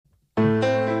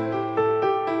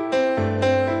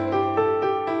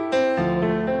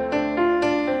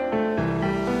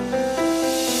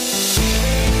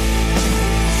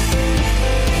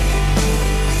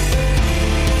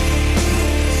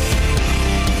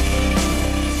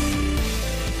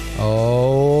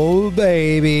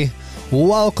baby.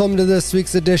 Welcome to this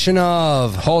week's edition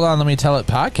of Hold On, Let Me Tell It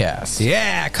podcast.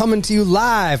 Yeah, coming to you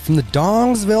live from the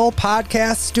Dongsville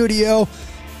Podcast Studio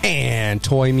and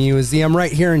Toy Museum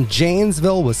right here in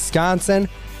Janesville, Wisconsin.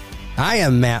 I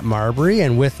am Matt Marbury,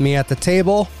 and with me at the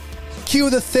table, cue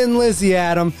the Thin Lizzy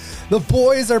Adam. The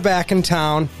boys are back in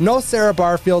town. No Sarah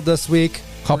Barfield this week.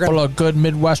 Couple of good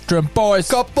Midwestern boys.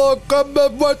 Couple of good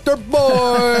Midwestern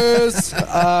boys.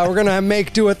 We're going to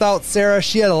make do without Sarah.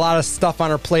 She had a lot of stuff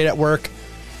on her plate at work.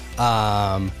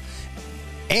 And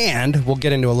we'll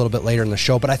get into a little bit later in the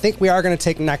show, but I think we are going to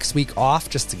take next week off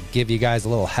just to give you guys a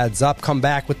little heads up. Come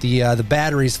back with the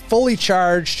batteries fully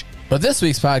charged. But this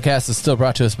week's podcast is still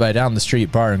brought to us by Down the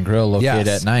Street Bar and Grill, located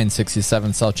Yes. at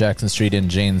 967 South Jackson Street in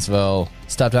Janesville.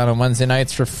 Stop down on Wednesday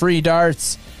nights for free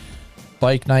darts.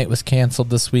 Bike night was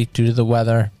canceled this week due to the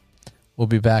weather. We'll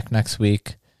be back next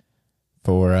week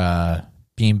for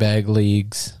beanbag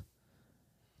leagues.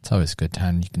 It's always a good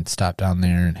time. You can stop down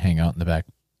there and hang out in the back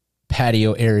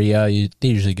patio area. They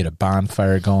usually get a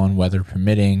bonfire going, weather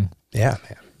permitting. Yeah,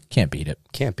 man. Can't beat it.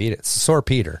 Can't beat it. Sore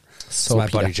Peter. Sore my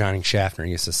Peter. buddy Johnny Schaffner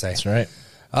used to say. That's right.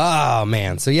 Oh,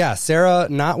 man. So, yeah, Sarah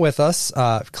not with us.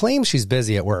 Claims she's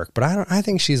busy at work, but I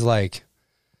think she's like...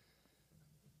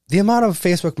 The amount of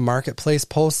Facebook Marketplace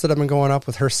posts that have been going up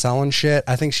with her selling shit,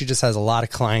 I think she just has a lot of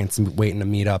clients waiting to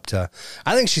meet up to...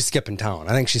 I think she's skipping town.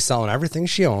 I think she's selling everything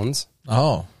she owns.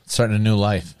 Oh, starting a new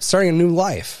life. Starting a new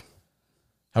life.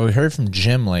 Have we heard from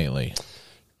Jim lately?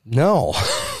 No.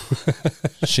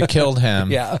 She killed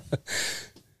him. Yeah.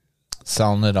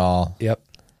 Selling it all. Yep.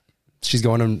 She's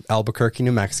going to Albuquerque,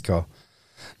 New Mexico.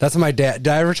 That's what my dad...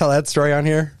 Did I ever tell that story on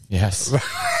here? Yes.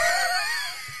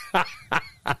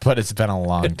 But it's been a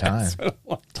long time.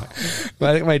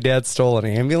 I think my dad stole an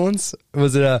ambulance.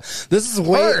 Was it a... This is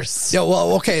way... Worse. Yeah,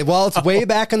 well, okay. Well, it's way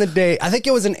back in the day. I think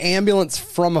it was an ambulance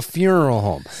from a funeral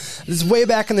home. This is way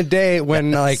back in the day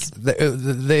when, like,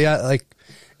 they like...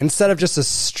 Instead of just a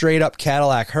straight-up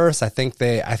Cadillac hearse, I think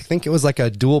it was like a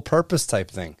dual-purpose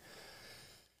type thing.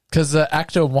 Because the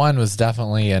Ecto 1 was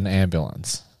definitely an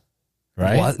ambulance,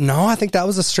 right? What? No, I think that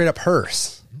was a straight-up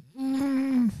hearse.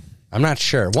 I'm not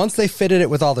sure. Once they fitted it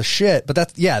with all the shit, but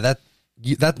that's... Yeah, that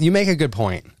you make a good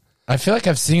point. I feel like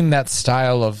I've seen that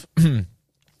style of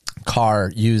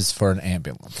car used for an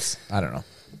ambulance. I don't know.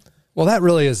 Well, that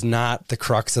really is not the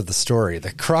crux of the story.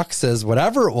 The crux is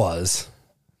whatever it was,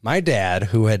 my dad,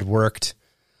 who had worked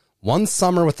one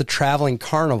summer with the traveling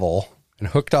carnival and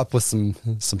hooked up with some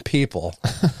people,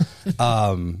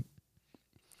 I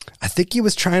think he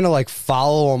was trying to like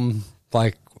follow him.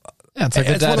 Like, Yeah, it's like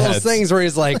it's one of those things where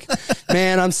he's like,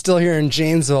 man, I'm still here in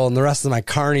Janesville and the rest of my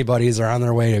carny buddies are on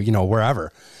their way to,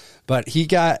 wherever. But he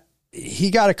got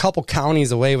a couple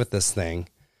counties away with this thing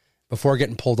before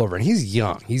getting pulled over. And he's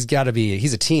young. He's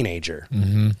a teenager.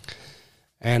 Mm-hmm.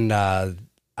 And I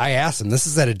asked him, this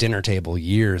is at a dinner table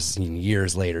years and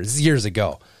years later. This is years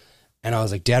ago. And I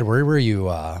was like, Dad, where were you?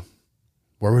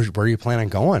 Where are you planning on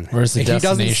going? Where's the and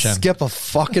destination? He doesn't skip a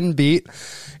fucking beat.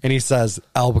 And he says,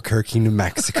 Albuquerque, New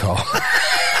Mexico.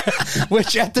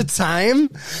 Which at the time,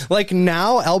 like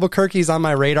now, Albuquerque's on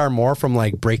my radar more from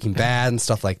like Breaking Bad and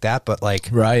stuff like that. But like,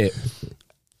 Right.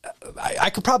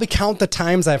 I could probably count the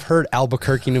times I've heard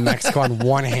Albuquerque, New Mexico on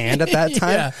one hand at that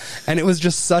time. Yeah. And it was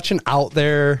just such an out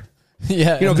there...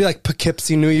 Yeah. It'd be like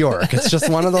Poughkeepsie, New York. It's just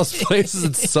one of those places.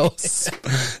 It's so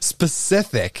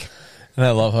specific. And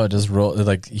I love how it just rolled.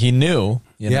 Like, he knew,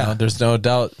 you know, there's no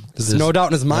doubt. There's no doubt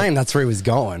in his mind that's where he was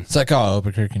going. It's like, oh,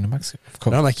 Albuquerque, New Mexico.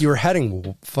 And I'm like, you were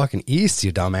heading fucking east,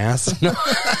 you dumbass. No,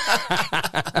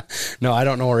 no, I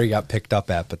don't know where he got picked up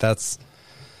at, but that's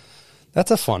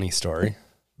a funny story.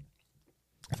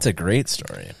 It's a great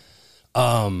story.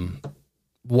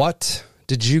 What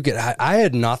did you get? I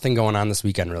had nothing going on this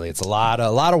weekend, really. It's a lot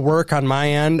of work on my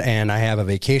end, and I have a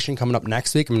vacation coming up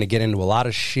next week. I'm going to get into a lot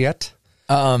of shit.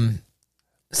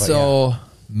 So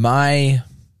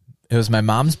it was my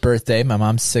mom's birthday, my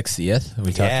mom's 60th.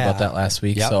 We talked about that last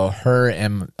week. Yep. So her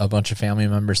and a bunch of family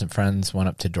members and friends went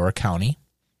up to Door County.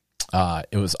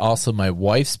 It was also my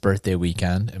wife's birthday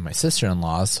weekend and my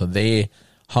sister-in-law's. So they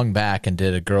hung back and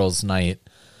did a girls' night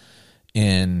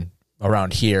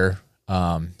around here.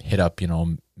 Hit up,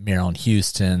 Maryland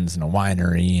Houston's and a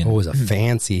winery. And It was a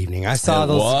fancy evening. I saw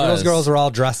those girls were all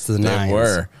dressed to the nines. they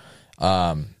were.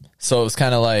 So it was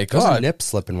kind of like, There's a nip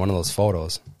slip in one of those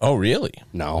photos. Oh, really?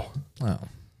 No. Oh,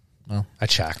 well. I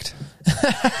checked.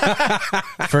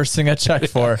 First thing I checked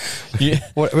for.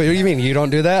 What do you mean? You don't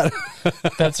do that?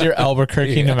 That's your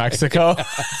Albuquerque, New Mexico.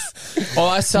 Oh,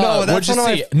 I saw. No, What'd that's you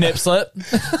one of see? Nip slip.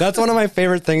 That's one of my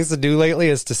favorite things to do lately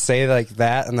is to say like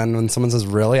that, and then when someone says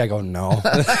really, I go no.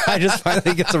 I just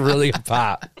finally get a really good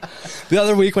pop. The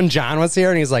other week when John was here,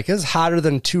 and he's like, "It's hotter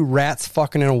than two rats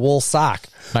fucking in a wool sock."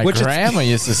 My grandma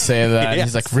used to say that. And Yes.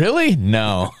 he's like, really?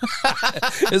 No.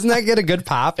 Isn't that get a good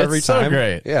pop every It's so time?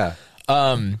 great. Yeah.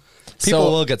 People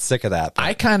So will get sick of that. But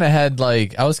I kind of had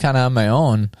I was kind of on my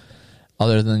own,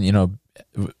 other than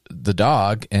the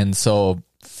dog, and so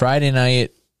Friday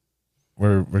night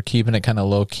we're keeping it kind of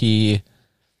low key,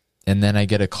 and then I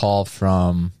get a call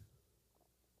from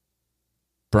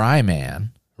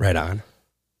Bryman, right on.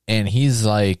 and he's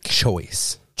like,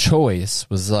 Choice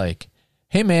was like,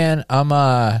 hey man,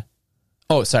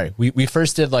 oh sorry, we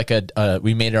first did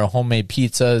we made our homemade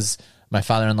pizzas. My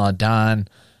father-in-law Don,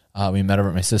 we met over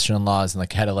at my sister-in-law's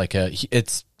and had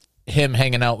it's him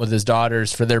hanging out with his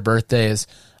daughters for their birthdays.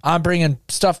 I'm bringing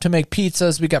stuff to make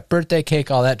pizzas. We got birthday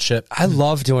cake, all that shit. I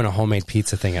love doing a homemade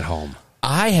pizza thing at home.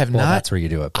 I have Well, not. that's where you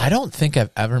do it. I don't think I've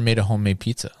ever made a homemade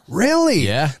pizza. Really?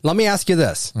 Yeah. Let me ask you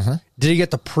this. Did you get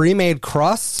the pre-made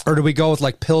crusts, or do we go with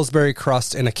like Pillsbury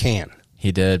crust in a can?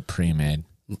 He did pre-made.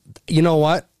 You know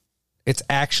what? It's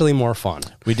actually more fun.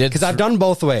 We did Because I've done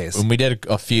both ways. And we did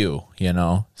a few,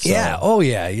 so. Yeah. Oh,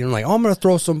 yeah. You're like, I'm going to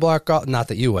throw some black, not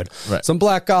that you would, Right. some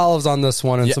black olives on this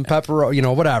one and some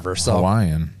pepperoni, whatever. So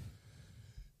Hawaiian.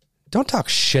 don't talk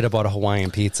shit about a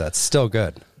Hawaiian pizza. It's still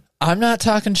good. I'm not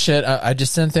talking shit. I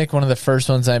just didn't think one of the first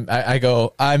ones I'll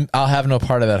have no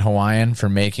part of that Hawaiian for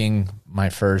making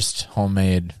my first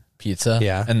homemade pizza.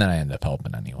 Yeah. And then I end up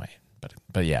helping anyway.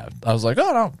 But yeah, I was like,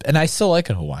 oh no. And I still like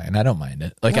a Hawaiian. I don't mind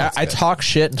it. Like I talk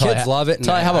shit until Kids love it.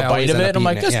 until I have a bite always of end it. up I'm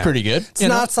like, eating it, that's pretty good. It's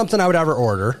not something I would ever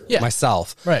order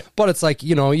myself. Right. But it's like,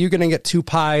 you're going to get 2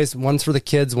 pies, one's for the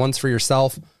kids, one's for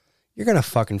yourself. You're going to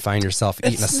fucking find yourself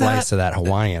eating a slice of that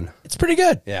Hawaiian. It's pretty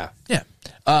good. Yeah. Yeah.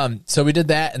 So we did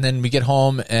that, and then we get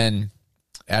home, and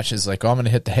Ashley's like, oh, I'm going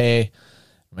to hit the hay.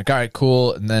 I'm like, all right,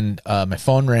 cool. And then my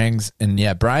phone rings, and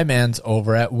Bryman's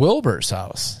over at Wilbur's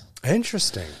house.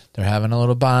 Interesting. They're having a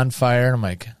little bonfire. And I'm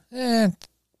like, I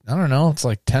don't know. It's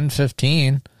like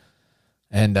 10:15.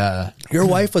 And Your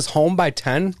wife was home by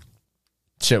 10?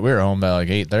 shit, we were home by like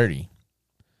 8:30.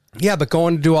 Yeah, but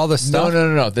going to do all this stuff?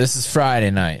 No. This is Friday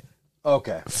night.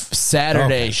 Okay.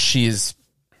 Saturday, she's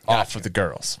off with the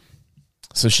girls.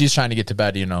 So she's trying to get to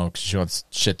bed, because she wants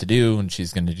shit to do, and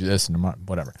she's going to do this and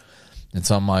whatever. And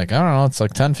so I'm like, I don't know. It's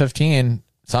like 10:15.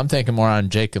 So I'm thinking more on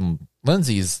Jake and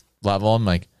Lindsay's level. I'm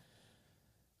like,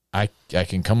 I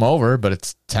can come over, but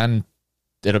it's 10.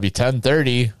 It'll be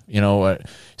 10:30.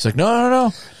 He's like,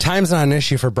 no. Time's not an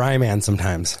issue for Bryman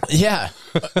sometimes. Yeah.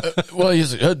 Well,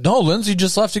 he's like, no, Lindsay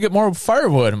just left to get more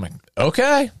firewood. I'm like,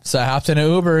 okay. So I hopped in an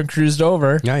Uber and cruised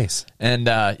over. Nice. And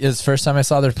it was the first time I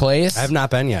saw their place. I have not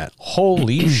been yet.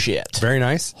 Holy shit. Very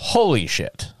nice. Holy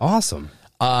shit. Awesome.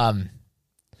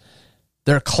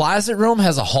 Their closet room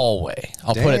has a hallway.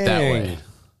 I'll put it that way.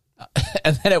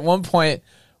 And then at one point,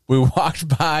 we walked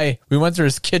by, we went through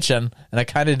his kitchen, and I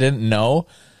kind of didn't know.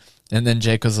 And then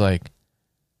Jake was like,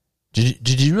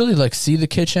 did you really see the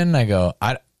kitchen? I go,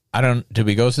 I don't, did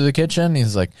we go through the kitchen?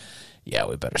 He's like, yeah,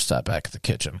 we better stop back at the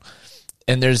kitchen.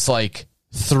 And there's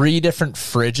 3 different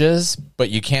fridges, but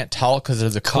you can't tell because they're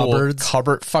the Cupboards.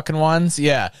 cupboard fucking ones.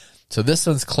 Yeah. So this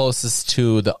one's closest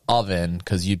to the oven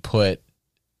because you'd put,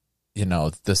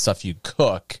 the stuff you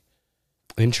cook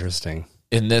Interesting.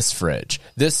 in this fridge.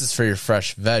 This is for your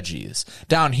fresh veggies.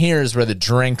 Down here is where the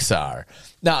drinks are.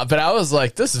 No, but I was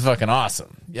like, this is fucking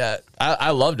awesome. Yeah,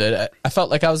 I loved it. I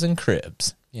felt like I was in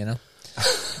Cribs, It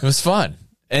was fun.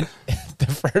 And the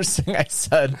first thing I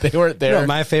said, they weren't there. You know what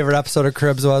my favorite episode of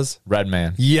Cribs was? Red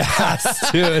Man. Yes,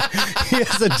 dude. He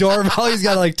has a doorbell. He's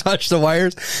got to touch the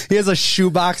wires. He has a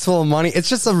shoebox full of money. It's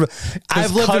just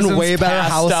I've lived in way better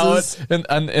houses.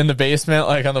 In the basement,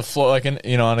 on the floor, on a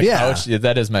couch. Yeah,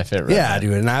 that is my favorite. Yeah,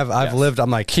 dude. And I've lived, I'm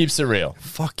like, Keeps it real.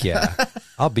 fuck yeah.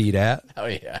 I'll be that. Oh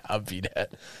yeah, I'll be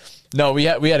that. No, we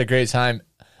had a great time.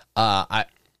 I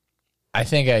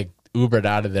think I Ubered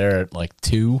out of there at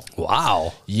 2.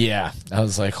 Wow. Yeah. I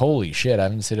was like, holy shit, I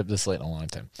haven't stayed up this late in a long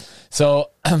time. So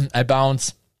I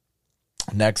bounce.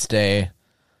 Next day,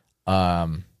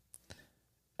 Ashley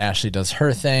does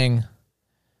her thing.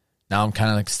 Now I'm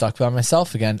kind of stuck by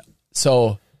myself again.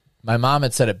 So my mom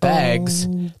had said at Bags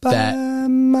that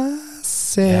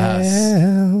myself.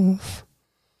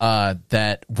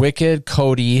 That Wicked,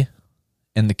 Cody,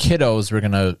 and the kiddos were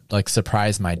gonna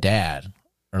surprise my dad.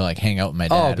 Or hang out with my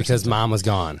dad. Oh, because mom was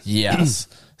gone. Yes.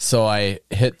 So I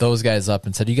hit those guys up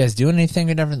and said, you guys doing anything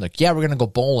or never? Like, yeah, we're going to go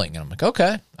bowling. And I'm like,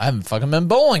 okay. I haven't fucking been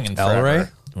bowling in forever. El Rey?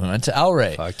 We went to El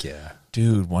Rey. Fuck yeah.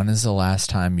 Dude, when is the last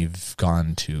time you've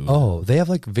gone to Oh, they have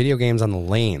like video games on the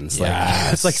lanes. Like,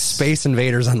 Yes. it's like Space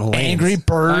Invaders on the lanes. Angry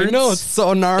Birds? I know, it's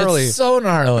so gnarly. It's so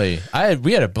gnarly.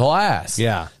 We had a blast.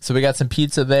 Yeah. So we got some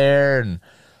pizza there and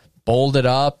bowled it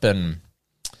up, and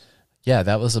yeah,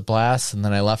 that was a blast. And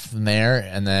then I left from there,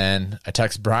 and then I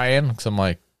text Brian because I'm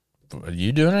like, "Are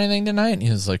you doing anything tonight?" And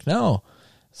he was like, "No."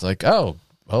 It's like, "Oh,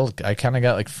 well, I kind of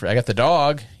got like I got the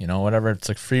dog, whatever. It's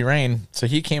like free reign." So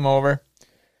he came over,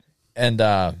 and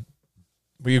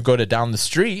we would go to down the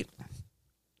street.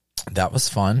 That was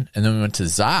fun. And then we went to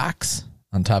Zox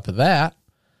on top of that.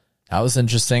 That was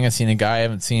interesting. I seen a guy I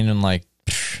haven't seen in like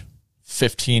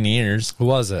 15 years. Who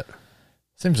was it?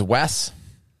 His name's Wes.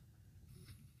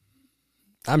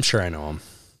 I'm sure I know him.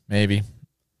 Maybe.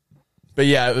 But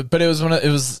yeah, but it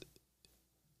was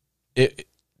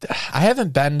I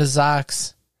haven't been to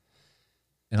Zox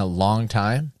in a long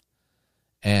time,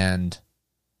 and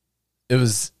it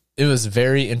was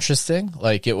very interesting.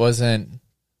 Like, it wasn't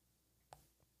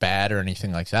bad or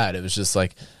anything like that. It was just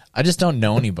like, I just don't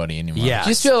know anybody anymore. Yeah, You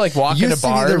just feel like walking to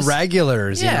bars. The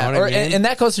regulars, yeah, you know what I mean? and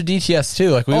that goes to DTS too.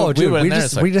 Like we went in there,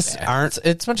 it's like, we just aren't.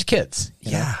 It's a bunch of kids.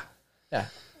 you know? Yeah, Yeah.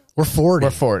 we're 40.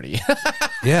 We're 40.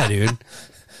 Yeah, dude.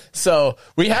 So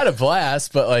we had a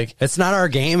blast, but like, It's not our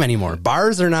game anymore.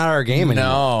 Bars are not our game anymore.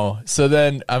 no. So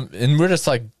then, and we're just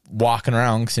like walking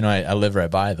around because I live right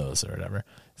by those or whatever.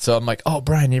 So I'm like, "Oh,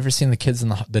 Brian, you ever seen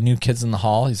the new Kids in the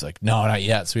Hall?" He's like, "No, not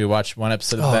yet." So we watched one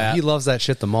episode of that. He loves that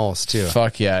shit the most too.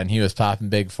 Fuck yeah, and he was popping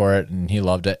big for it, and he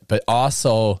loved it. But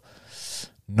also,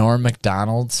 Norm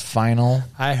Macdonald's final.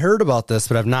 I heard about this,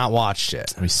 but I've not watched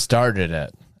it. We started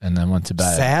it and then went to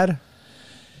bed. Sad?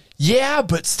 Yeah,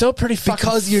 but still pretty fucking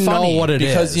Because you funny, know what it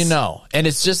because is. you know, and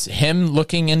it's just him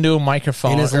looking into a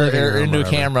microphone In his living or room into or a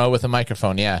whatever. camera with a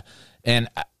microphone. Yeah, and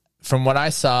from what I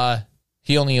saw,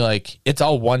 he only it's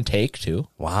all one take too.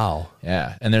 Wow.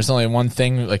 Yeah, and there's only one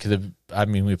thing. We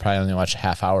probably only watched a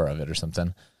half hour of it or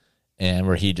something, and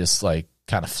where he just like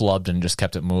kind of flubbed and just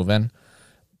kept it moving.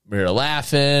 We were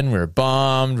laughing, we were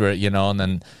bummed, and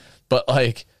then, but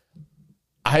like,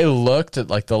 I looked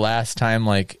at like the last time,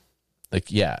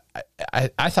 yeah,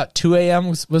 I thought 2 a.m.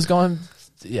 was going.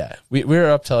 Yeah, we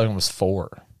were up till almost 4.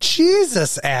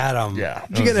 Jesus, Adam. Yeah,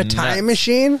 Did you it get a was time nuts.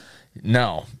 machine?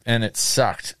 No, and it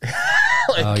sucked.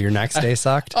 Oh, your next day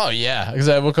sucked? Oh yeah, because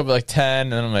I woke up at like 10,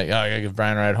 and then I'm like, oh, I gotta give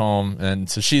Brian a ride home, and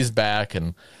so she's back,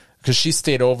 and because she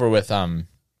stayed over with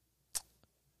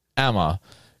Emma,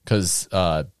 because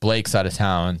Blake's out of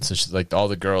town, so she's like, all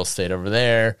the girls stayed over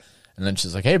there, and then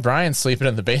she's like, hey, Brian's sleeping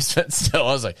in the basement still.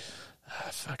 I was like,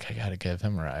 fuck, I gotta give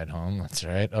him a ride home. That's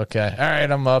right. Okay, all right,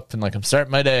 I'm up, and like I'm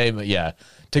starting my day, but yeah,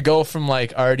 to go from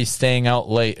like already staying out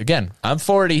late again. I'm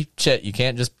 40. Shit, you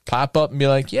can't just pop up and be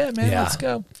like, yeah, man, Yeah. let's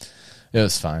go. It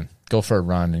was fine. Go for a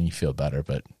run and you feel better,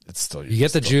 but it's still You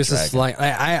get the juices flying.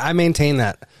 I maintain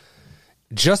that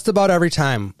just about every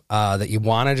time that you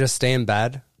want to just stay in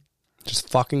bed, just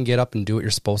fucking get up and do what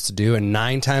you're supposed to do, and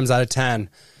 9 times out of 10,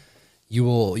 you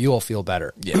will feel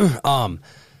better. Yeah.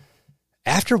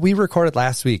 After we recorded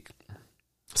last week,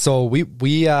 so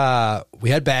we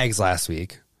had bags last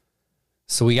week,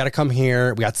 so we got to come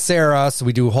here. We got Sarah, so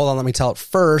we do. Hold on, let me tell it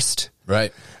first.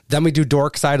 Right. Then we do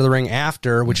Dork Side of the Ring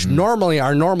after, which normally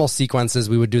our normal sequences,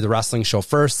 we would do the wrestling show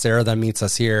first. Sarah then meets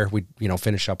us here. We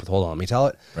finish up with Hold On, Let Me Tell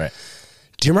It. Right.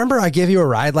 Do you remember I gave you a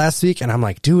ride last week? And I'm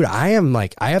like, dude, I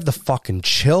have the fucking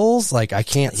chills. Like, I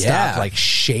can't Yeah. stop like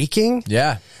shaking.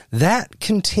 Yeah. That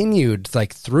continued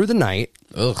like through the night.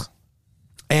 Ugh.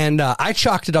 And I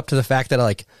chalked it up to the fact that I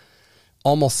like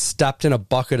almost stepped in a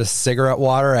bucket of cigarette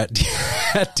water at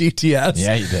DTS.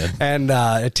 Yeah, you did. And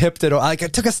it tipped it. Like, I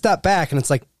took a step back, and it's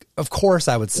like, of course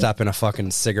I would step in a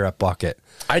fucking cigarette bucket.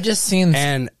 I just seen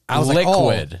And I was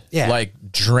liquid, like, oh, yeah. like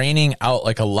draining out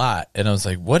like a lot, and I was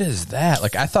like, "What is that?"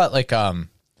 Like I thought, like an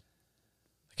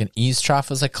ease trough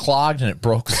was like clogged and it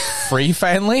broke free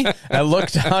finally. And I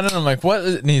looked down and I'm like, "What?"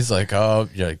 And he's like, "Oh,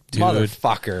 you're like, dude,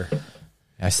 Motherfucker.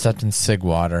 I stepped in sig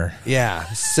water." Yeah,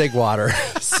 sig water,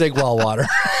 sig well water.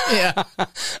 Yeah,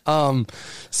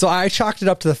 So I chalked it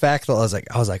up to the fact that I was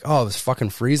like, oh, it was fucking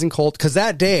freezing cold. Because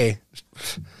that day,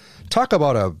 talk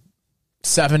about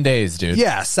 7 days, dude.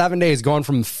 7 days going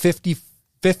from 50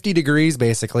 degrees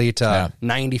basically to Yeah.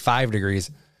 95 degrees.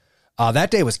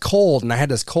 That day was cold, and I had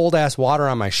this cold ass water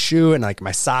on my shoe, and like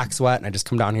my socks wet, and I just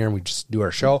come down here and we just do our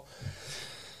show.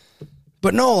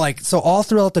 But no, like, so all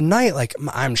throughout the night, like,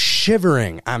 I'm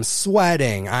shivering, I'm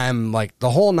sweating, I'm like,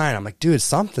 the whole night, I'm like, dude,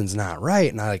 something's not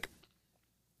right. And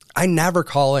I never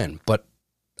call in, but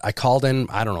I called in,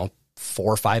 I don't know,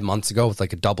 4 or 5 months ago with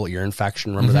like a double ear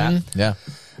infection. Remember that? Yeah.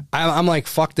 I'm like,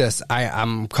 fuck this.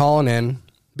 I'm calling in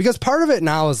because part of it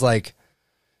now is like,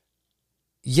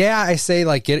 yeah, I say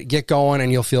like get going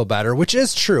and you'll feel better, which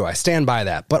is true. I stand by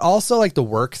that. But also like the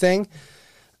work thing,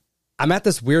 I'm at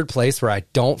this weird place where I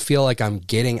don't feel like I'm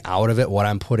getting out of it what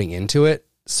I'm putting into it.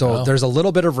 So there's a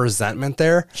little bit of resentment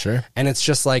there. Sure. And it's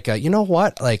just like, you know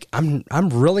what? Like I'm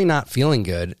really not feeling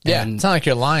good. Yeah. And It's not like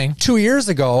you're lying. 2 years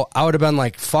ago, I would have been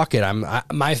like, fuck it.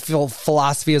 My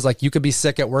philosophy is like, you could be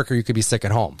sick at work or you could be sick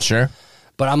at home. Sure.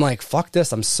 But I'm like, fuck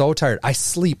this. I'm so tired. I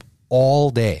sleep all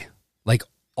day, like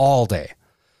all day.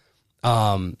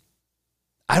 I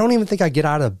don't even think I get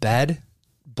out of bed,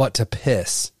 but to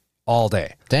piss all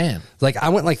day. Damn. Like I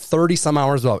went like 30 some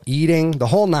hours without eating, the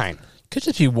whole nine. Could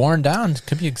just be worn down.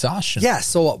 Could be exhaustion. Yeah.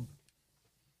 So,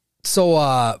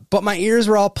 but my ears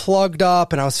were all plugged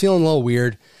up and I was feeling a little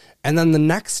weird. And then the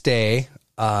next day,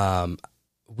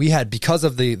 we had, because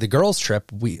of the girls trip,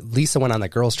 Lisa went on the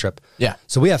girls trip. Yeah.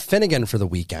 So we have Finnegan for the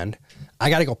weekend. I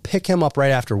got to go pick him up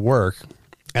right after work.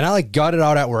 And I like gutted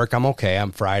out at work. I'm okay.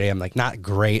 I'm Friday. I'm like not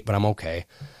great, but I'm okay.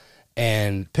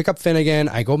 And pick up Finnegan.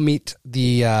 I go meet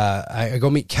I go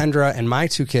meet Kendra and my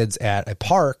two kids at a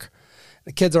park.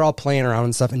 The kids are all playing around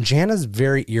and stuff. And Jana's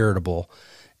very irritable.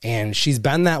 And she's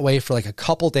been that way for like a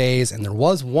couple days. And there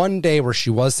was one day where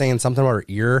she was saying something about her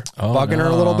ear bugging her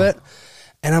a little bit.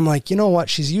 And I'm like, you know what?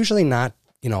 She's usually not,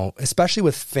 especially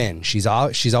with Finn. She's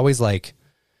always like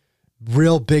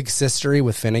real big sistery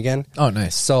with Finnegan. Oh,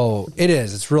 nice. So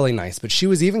it's really nice. But she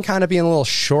was even kind of being a little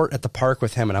short at the park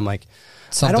with him. And I'm like,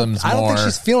 I don't think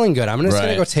she's feeling good. I'm just going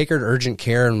to go take her to urgent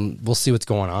care and we'll see what's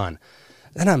going on.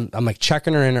 Then I'm like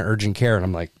checking her in at urgent care. And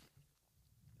I'm like,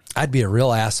 I'd be a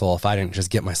real asshole if I didn't just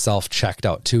get myself checked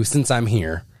out too, since I'm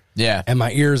here. Yeah. And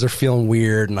my ears are feeling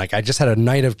weird. And like, I just had a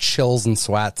night of chills and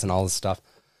sweats and all this stuff.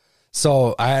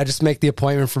 So I just make the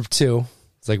appointment for 2.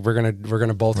 It's like, we're going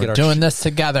to both get our doing this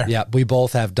together. Yeah. We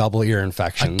both have double ear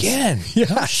infections. Again. Yeah.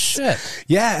 Oh, shit.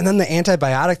 Yeah. And then the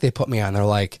antibiotic they put me on, they're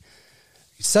like,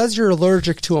 it says you're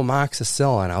allergic to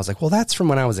amoxicillin. I was like, well, that's from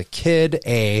when I was a kid,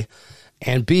 A,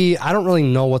 and B, I don't really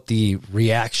know what the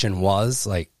reaction was,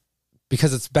 like,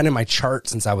 because it's been in my chart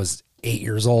since I was 8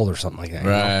 years old or something like that.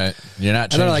 Right. You're not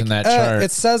changing like, that chart.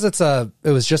 It says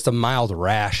it was just a mild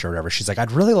rash or whatever. She's like,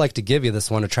 I'd really like to give you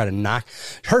this one to try to knock.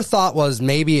 Her thought was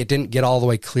maybe it didn't get all the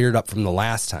way cleared up from the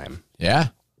last time. Yeah.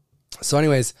 So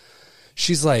anyways,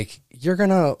 she's like, you're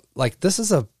going to like, this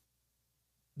is a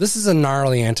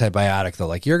gnarly antibiotic though.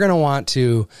 Like you're going to want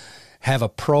to have a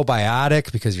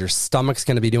probiotic because your stomach's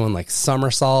going to be doing like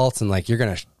somersaults and like you're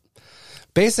going to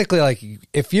basically like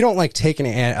if you don't like taking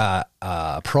a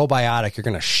probiotic, you're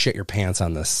going to shit your pants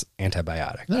on this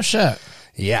antibiotic. No shit.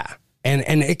 Yeah.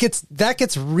 And that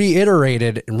gets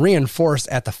reiterated and reinforced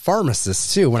at the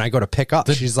pharmacist too. When I go to pick up,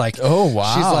 she's like, oh,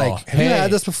 wow. She's like, have you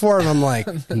had this before? And I'm like,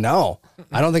 no,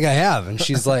 I don't think I have. And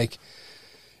she's like,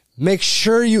 make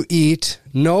sure you eat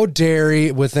no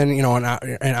dairy within,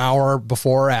 an hour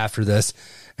before or after this.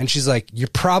 And she's like, you're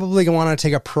probably going to want to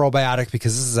take a probiotic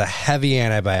because this is a heavy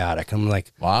antibiotic. I'm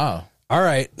like, wow. All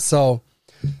right. So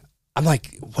I'm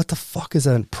like, what the fuck is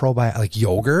a probiotic? Like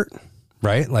yogurt,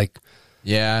 right? Like,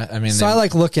 yeah. I mean, so I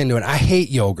like look into it. I hate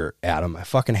yogurt, Adam. I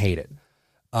fucking hate it.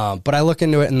 But I look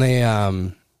into it and they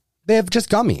have just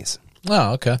gummies.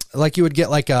 Oh, okay. Like you would get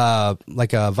like a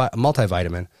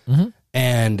multivitamin. Mm-hmm.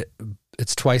 And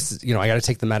it's twice, I got to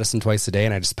take the medicine twice a day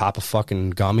and I just pop a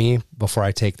fucking gummy before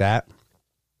I take that.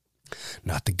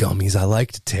 Not the gummies I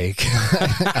like to take.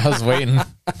 I was waiting.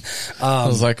 I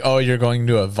was like, oh, you're going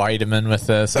to a vitamin with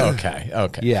this? Okay.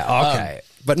 Yeah, okay.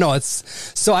 But no,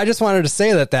 so I just wanted to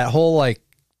say that whole like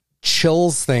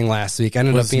chills thing last week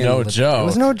ended up being no joke. It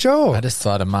was no joke. I just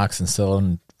thought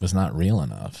amoxicillin was not real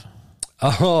enough.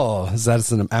 Oh, is that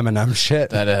some M&M shit?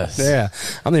 That is. Yeah,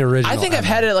 I'm the original. I think I've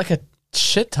had it like a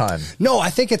shit ton. No, I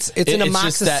think it's an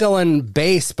amoxicillin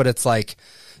base, but it's like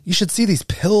you should see these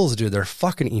pills, dude. They're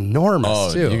fucking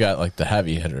enormous too. You got like the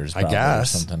heavy hitters, I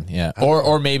guess, or something. Yeah,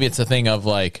 or maybe it's a thing of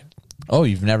like, oh,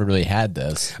 you've never really had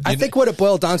this. I think what it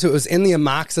boiled down to, it was in the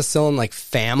amoxicillin like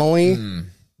family,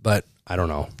 but I don't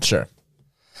know. Sure,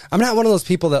 I'm not one of those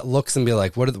people that looks and be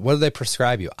like, what do they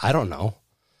prescribe you? I don't know.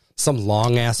 Some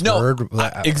long ass word.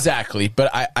 Exactly. But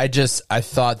I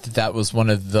thought that was one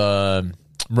of the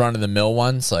run of the mill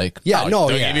ones. Like, yeah, they'll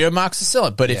give you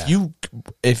amoxicillin. But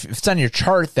if it's on your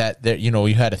chart that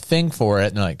you had a thing for it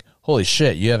and they're like, holy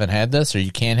shit, you haven't had this or you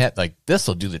can't have, like, this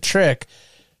will do the trick.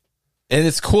 And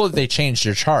it's cool that they changed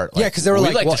your chart. Like, yeah, because they were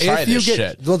like, well, to try if you this get,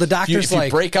 shit. well, the doctor's if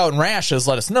you break out in rashes,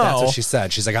 let us know. That's what she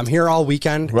said. She's like, I'm here all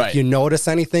weekend. Right. If you notice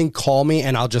anything, call me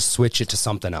and I'll just switch it to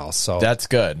something else. So that's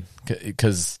good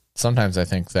because sometimes I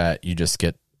think that you just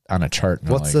get on a chart. And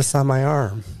What's this on my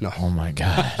arm? No. Oh my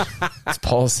God. It's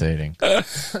pulsating.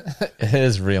 It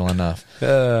is real enough.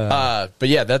 But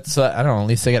yeah, that's, I don't know, at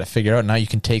least they got to figure out. Now you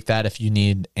can take that if you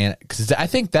need, because I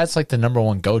think that's like the number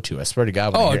one go-to. I swear to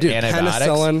God. When Dude, antibiotics,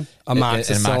 penicillin,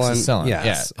 amoxicillin.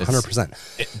 Yes, Yeah,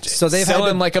 100%. So they've selling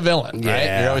had to, like a villain, right?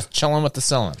 Yeah. You're always chilling with the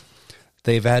selling.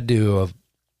 they've had to,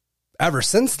 ever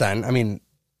since then, I mean,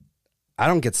 I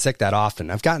don't get sick that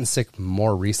often. I've gotten sick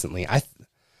more recently. I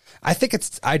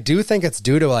do think it's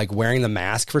due to like wearing the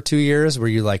mask for 2 years, where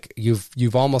you like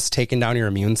you've almost taken down your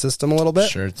immune system a little bit.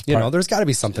 Sure, it's there's got to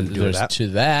be something to do with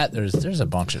that. There's a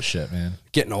bunch of shit, man.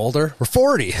 Getting older, we're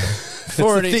 40.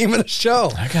 40. It's the theme of the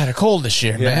show. I got a cold this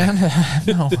year, man.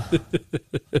 No,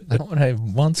 not what I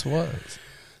once was.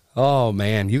 Oh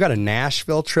man, you got a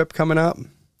Nashville trip coming up.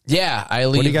 Yeah, I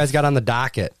leave. What do you guys got on the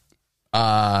docket?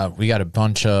 We got a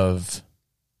bunch of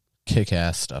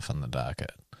kick-ass stuff on the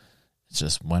docket. It's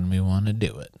just when we want to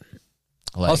do it.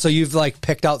 Like, So you've like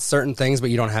picked out certain things, but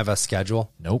you don't have a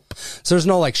schedule. Nope. So there's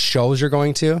no like shows you're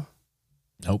going to.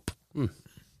 Nope.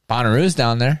 Bonnaroo's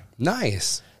down there.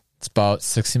 Nice. It's about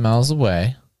 60 miles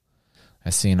away. I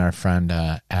seen our friend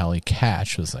Allie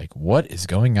Catch was like, "What is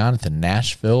going on at the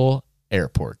Nashville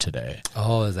airport today?"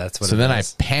 Oh, that's what. So then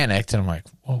is. I panicked and I'm like,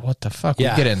 "Well, what the fuck?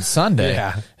 Yeah. We get in Sunday."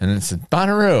 Yeah. And then it's in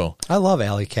Bonnaroo. I love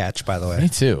Allie Catch, by the way. Me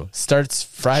too. Starts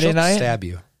Friday She'll night. stab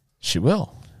you. She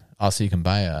will. Also, you can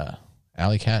buy a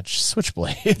Alley Catch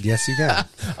switchblade. Yes, you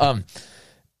can.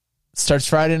 Starts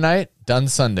Friday night, done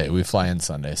Sunday. We fly in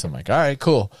Sunday. So I'm like, all right,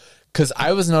 cool. Because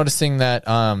I was noticing that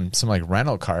some like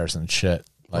rental cars and shit.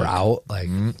 We're out. Like,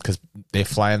 because they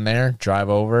fly in there, drive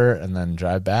over, and then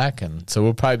drive back. And so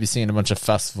we'll probably be seeing a bunch of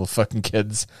festival fucking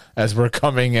kids as we're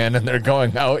coming in and they're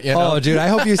going out, you know? oh, dude, I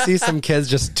hope you see some kids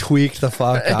just tweak the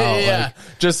fuck out. Yeah, Like,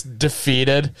 just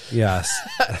defeated. yes.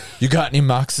 You got any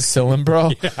moxicillin,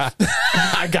 bro? Yeah.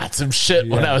 I got some shit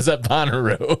when I was at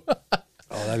Bonnaroo.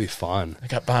 Oh, that'd be fun. I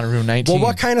got Bonnaroo 19. Well,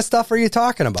 what kind of stuff are you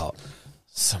talking about?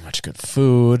 So much good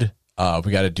food.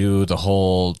 We got to do the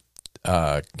whole,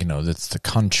 that's the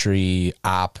country,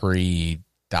 Opry,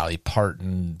 Dolly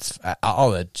Parton's, all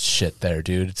that shit there,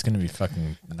 dude. It's going to be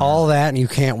fucking... All that, and you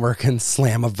can't work in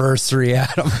Slammiversary,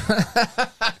 Adam.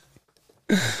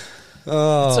 It's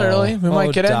early. We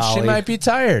might get Dolly. in. She might be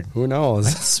tired. Who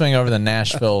knows? Swing over the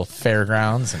Nashville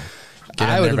Fairgrounds and get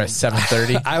in there by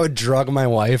 7:30. I would drug my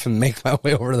wife and make my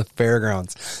way over to the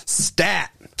fairgrounds.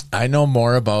 Stat. I know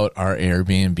more about our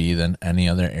Airbnb than any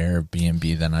other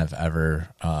Airbnb than I've ever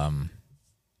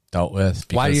dealt with.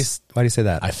 Why do you say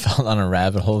that? I fell on a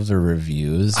rabbit hole of the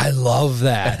reviews. I love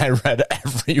that. I read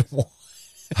every one.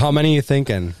 How many are you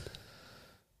thinking?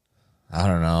 I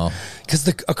don't know. Because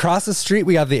across the street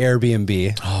we have the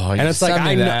Airbnb. Oh, and it's like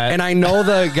I know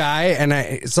the guy,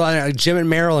 and Jim and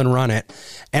Marilyn run it,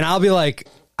 and I'll be like,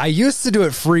 I used to do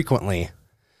it frequently,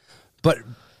 but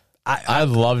I'd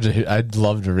love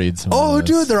to read some. oh, of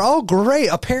this. dude, they're all great.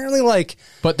 Apparently, like,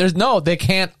 But they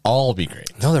can't all be great.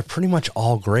 no, they're pretty much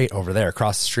all great over there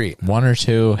across the street. One or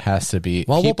two has to be.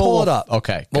 Well, we'll pull it up.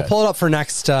 Okay, we'll good. pull it up for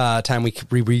next time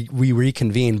we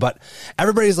reconvene. But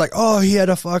everybody's like, "Oh, he had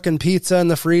a fucking pizza in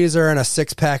the freezer and a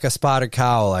 6-pack of Spotted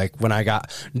Cow." Like when I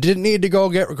didn't need to go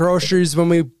get groceries when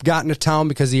we got into town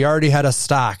because he already had us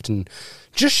stocked and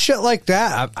just shit like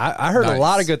that. I heard Nice. a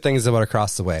lot of good things about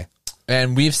across the way.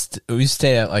 And we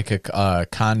stay at like a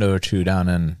condo or two down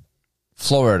in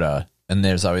Florida, and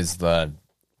there's always the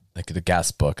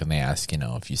guest book, and they ask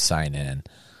if you sign in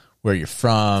where you're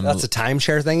from. That's a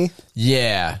timeshare thingy.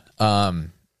 Yeah.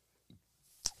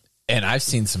 And I've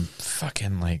seen some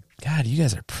fucking like, God, you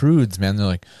guys are prudes, man. They're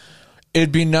like,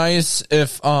 it'd be nice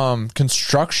if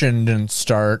construction didn't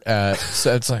start at.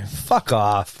 So it's like, Fuck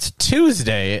off. it's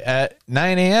Tuesday at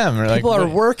 9 a.m. Or People are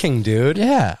working, dude.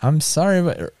 Yeah, I'm sorry,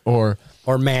 but or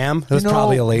ma'am. There's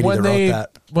probably a lady that wrote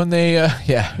that. When they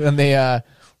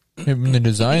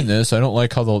design this, I don't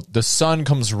like how the sun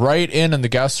comes right in the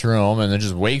guest room and then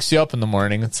just wakes you up in the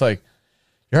morning. It's like,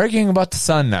 you're arguing about the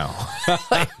sun now.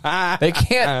 They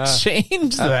can't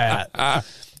change that.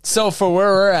 So for where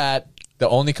we're at, the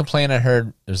only complaint I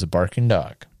heard, there's a barking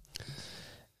dog.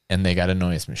 And they got a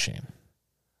noise machine.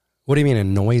 What do you mean a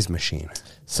noise machine?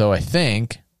 So I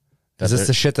think... Is this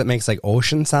the shit that makes like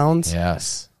ocean sounds?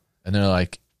 Yes. And they're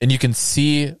like... And you can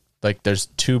see... Like, there's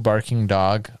 2 barking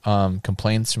dog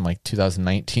complaints from, like,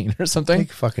 2019 or something.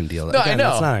 Big fucking deal. No, Again, I know.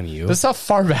 That's not on you. That's how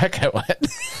far back I went.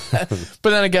 But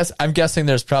then I'm guessing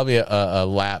there's probably a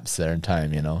lapse there in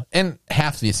time, And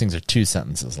half of these things are 2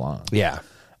 sentences long. Yeah.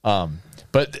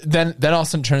 But then all of a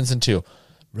sudden turns into,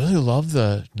 really love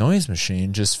the noise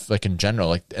machine, just, like, in general.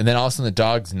 Like, and then all of a sudden the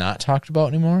dog's not talked about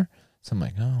anymore. So I'm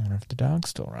like, oh, I wonder if the dog's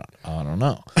still around. I don't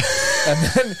know. And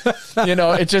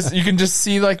then, you can just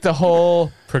see like the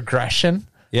whole progression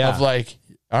of like,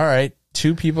 all right,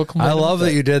 2 people I love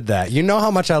that you did that. You know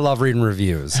how much I love reading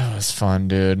reviews. That was fun,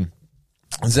 dude.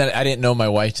 I didn't know my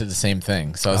wife did the same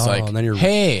thing. So I was like,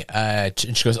 hey, and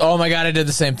she goes, oh my God, I did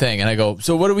the same thing. And I go,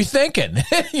 so what are we thinking?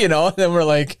 And then we're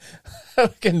like,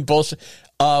 fucking bullshit.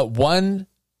 One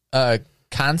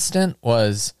constant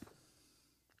was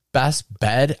best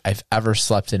bed I've ever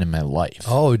slept in my life.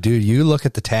 Oh, dude, you look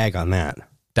at the tag on that.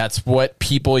 That's what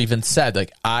people even said.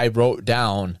 Like, I wrote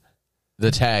down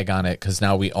the tag on it because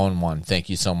now we own one. Thank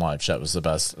you so much. That was the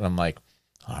best. And I'm like,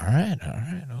 all right,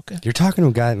 okay. You're talking to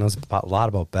a guy that knows a lot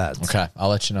about beds. Okay, I'll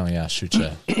let you know. Yeah, shoot you.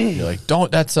 You're like,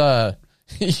 don't. That's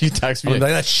you text me. I'm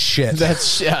like, that's shit.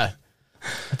 That's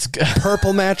good.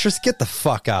 Purple mattress. Get the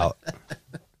fuck out.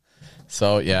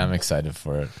 So yeah, I'm excited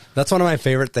for it. That's one of my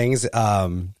favorite things. The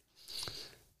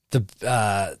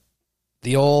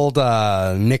old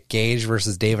Nick Gage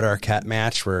versus David Arquette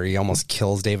match where he almost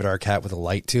kills David Arquette with a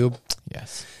light tube.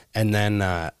 Yes. And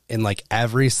then in like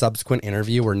every subsequent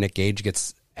interview where Nick Gage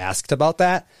gets asked about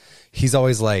that, he's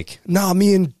always like, "No,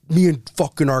 me and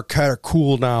fucking Arquette are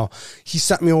cool now. He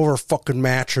sent me over a fucking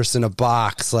mattress in a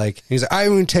box." Like he's like, "I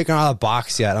haven't even taken out of the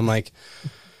box yet." I'm like,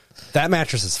 that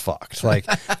mattress is fucked. Like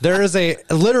there is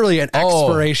literally an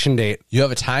expiration date. You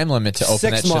have a time limit to open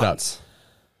 6 that shit up. months.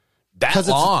 That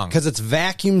long? Because it's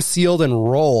vacuum sealed and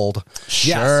rolled.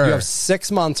 Sure. Yes, you have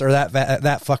 6 months or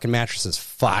that fucking mattress is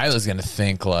fucked. I was going to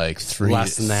think like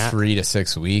Less than that. 3 to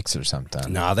 6 weeks or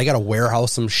something. No, they got to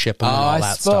warehouse them, ship them, and all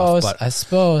that stuff. I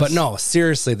suppose. But no,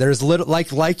 seriously, there's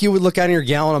like you would look at your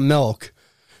gallon of milk.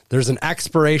 There's an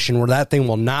expiration where that thing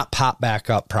will not pop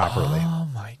back up properly. Oh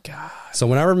my God. So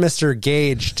whenever Mr.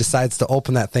 Gage decides to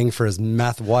open that thing for his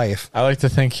meth wife, I like to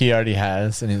think he already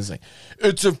has, and he's like,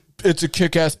 it's a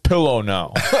kick-ass pillow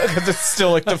now. Because it's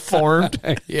still like deformed.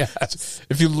 yes.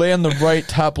 If you lay on the right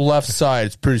top left side,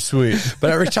 it's pretty sweet.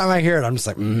 But every time I hear it, I'm just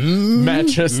like,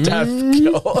 mattress death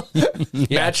kill.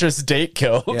 Mattress date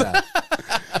kill. Yeah.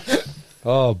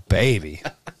 Oh, baby.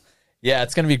 Yeah,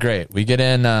 it's going to be great. We get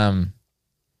in, we're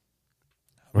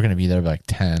going to be there by like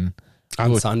 10.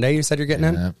 On Sunday, you said you're getting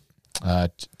in?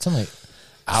 It's only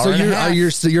hour so and a half.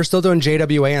 you're still doing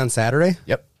JWA on Saturday?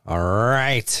 Yep. All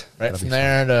right. Right from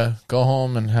there to go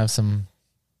home and have some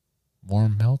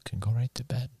warm milk and go right to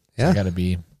bed. Yeah. So I got to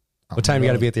be. What time you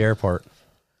got to be at the airport?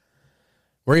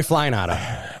 Where are you flying out of?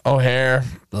 O'Hare.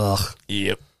 Ugh.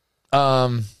 Yep.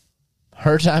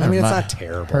 Her time. I mean, it's not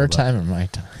terrible. Her time or my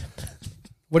time.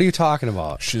 What are you talking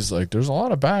about? She's like, there's a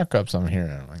lot of backups I'm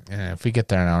hearing. I'm like, if we get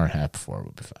there an hour and a half before,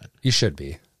 we'll be fine. You should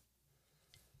be.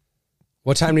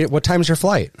 What time's your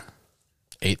flight?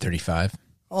 8:35.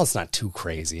 Oh, it's not too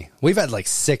crazy. We've had like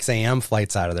 6 a.m.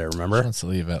 flights out of there, remember? She wants to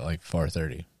leave at like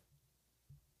 4:30.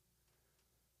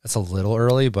 That's a little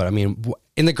early, but I mean,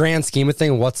 in the grand scheme of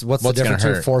things, what's the difference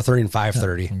between 4:30 and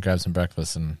 5:30? And grab some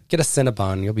breakfast and get a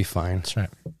Cinnabon. You'll be fine. That's right.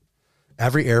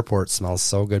 Every airport smells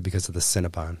so good because of the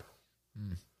Cinnabon.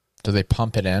 Do they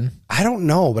pump it in? I don't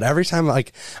know, but every time,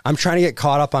 like, I'm trying to get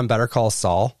caught up on Better Call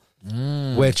Saul,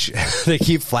 which they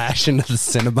keep flashing to the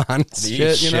Cinnabon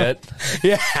shit, you know?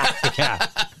 Yeah.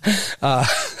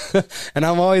 And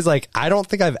I'm always like, I don't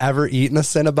think I've ever eaten a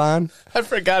Cinnabon. I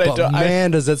forgot it. But man,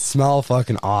 does it smell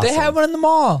fucking awesome. They had one in the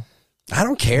mall. I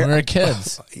don't care. When we were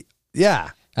kids.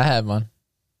 Yeah. I had one.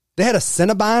 They had a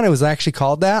Cinnabon. It was actually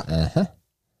called that. Uh-huh.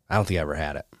 I don't think I ever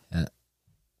had it. Yeah.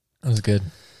 It was good.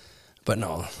 But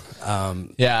no.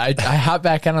 Yeah, I hopped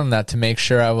back in on that to make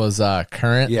sure I was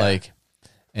current. Yeah. Like,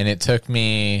 and it took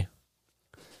me.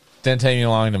 Didn't take me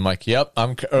long. I'm like, yep.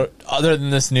 I'm other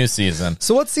than this new season.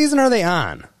 So what season are they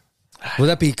on? Would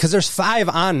that be because there's 5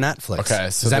 on Netflix? Okay,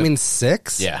 so does that mean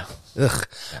 6? Yeah. Ugh.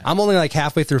 Yeah. I'm only like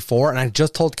halfway through 4, and I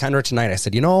just told Kendra tonight. I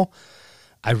said,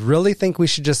 I really think we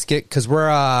should just get because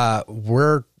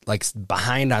we're like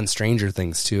behind on Stranger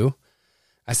Things too.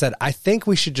 I said, I think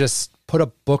we should just put a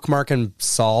bookmark in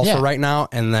Saul for right now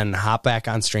and then hop back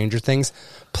on Stranger Things,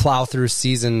 plow through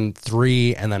season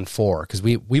 3 and then 4 because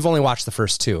we've only watched the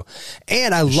first 2.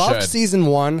 And I loved season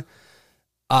 1.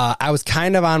 I was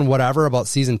kind of on whatever about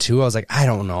season 2. I was like, I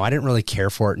don't know. I didn't really care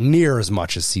for it near as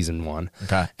much as season 1.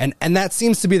 Okay. And that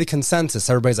seems to be the consensus.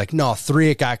 Everybody's like, no,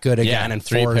 3 it got good again, and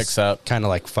 3 4 picks up. Kind of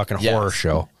like fucking horror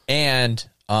show. And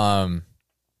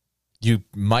you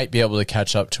might be able to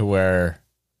catch up to where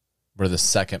the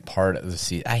second part of the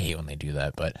season. I hate when they do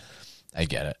that, but I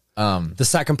get it. The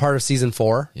second part of season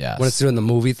 4, yes. when it's doing the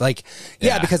movie, like,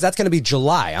 because that's going to be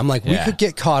July. I'm like, we could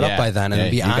get caught up by then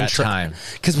and be on track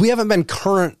because we haven't been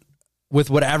current with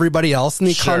what everybody else in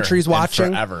the country's and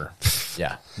watching. forever.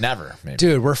 Yeah, never. Maybe.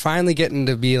 Dude, we're finally getting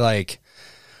to be like,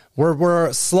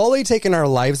 we're slowly taking our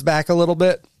lives back a little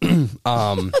bit.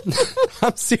 I'm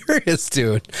serious,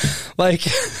 dude. Like,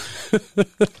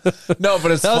 no,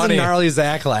 but it's that funny. was a gnarly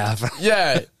Zach laugh.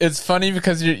 Yeah, it's funny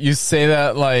because you say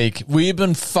that like we've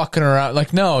been fucking around.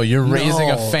 Like, no, you're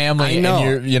raising a family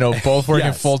and you're both working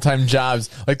Yes. full-time jobs.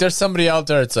 Like, there's somebody out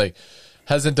there. It's like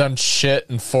hasn't done shit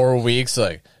in 4 weeks.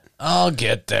 Like, I'll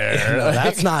get there. No,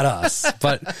 that's not us.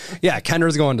 But yeah,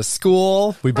 Kendra's going to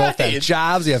school. We both Right. have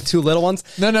jobs. We have 2 little ones.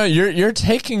 No, you're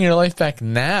taking your life back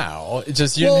now. It's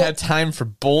just you didn't have time for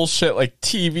bullshit like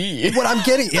TV. What I'm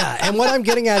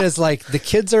getting at is like the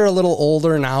kids are a little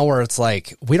older now where it's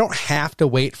like we don't have to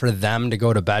wait for them to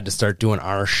go to bed to start doing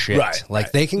our shit. Right, Like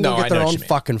right. they can go No, I get their know what own you mean.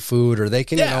 fucking food or they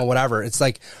can, whatever. It's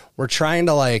like we're trying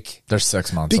to like They're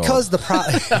 6 months because old.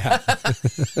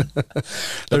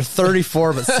 they're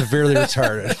 34 but severely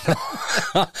retarded.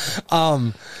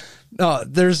 No,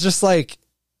 there's just like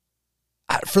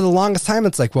for the longest time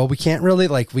it's like, well, we can't really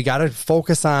like we got to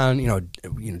focus on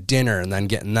dinner and then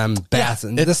getting them baths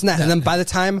and this and that, and then by the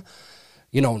time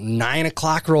 9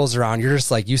 o'clock rolls around, you're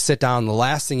just like, you sit down, the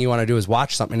last thing you want to do is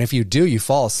watch something, and if you do, you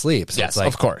fall asleep. So Yes, it's like,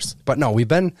 of course. but no,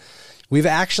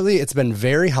 it's been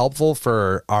very helpful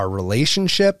for our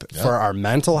relationship, for our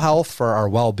mental health, for our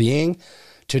well-being,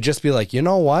 to just be like, you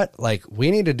know what? Like, we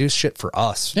need to do shit for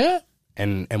us. Yeah.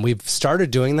 And we've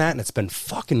started doing that, and it's been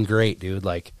fucking great, dude.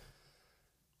 Like,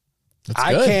 That's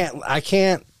I good.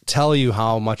 can't tell you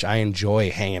how much I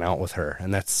enjoy hanging out with her,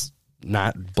 and that's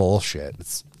not bullshit.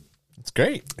 It's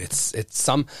great. It's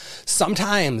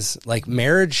sometimes like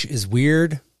marriage is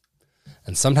weird,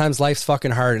 and sometimes life's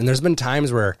fucking hard. And there's been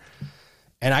times where,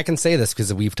 and I can say this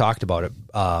because we've talked about it,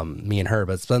 me and her,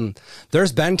 but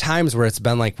there's been times where it's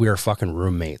been like we are fucking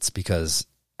roommates because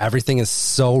everything is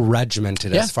so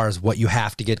regimented as far as what you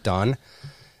have to get done,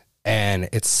 and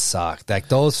it sucked. Like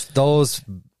those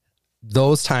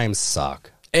times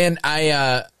suck. And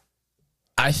I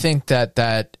think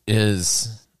that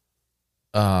is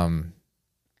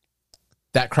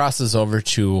that crosses over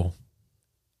to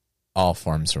all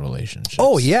forms of relationships.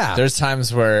 Oh yeah. There's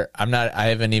times where I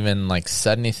haven't even like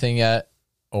said anything yet,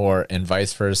 or and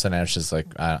vice versa, and it's just like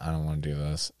I don't want to do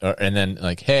this. And then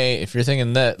like, hey, if you're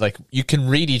thinking that, like, you can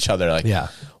read each other. Like, Yeah.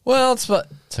 well, it's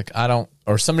like I don't,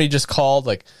 or somebody just called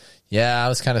like, yeah, I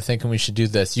was kind of thinking we should do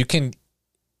this.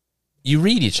 You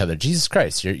read each other. Jesus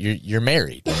Christ, you're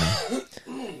married. You know?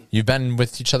 You've been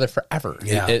with each other forever.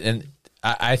 Yeah. And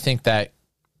I think that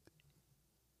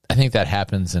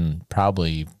happens in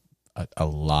probably a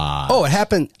lot. Oh, it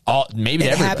happened. Maybe It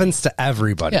everybody. happens to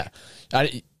everybody. Yeah.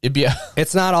 It'd be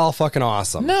It's not all fucking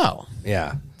awesome. no.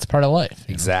 Yeah. It's part of life.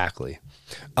 Exactly.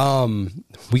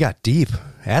 We got deep.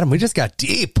 Adam, we just got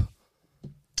deep.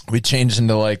 We changed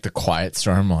into like the quiet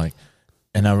storm, like,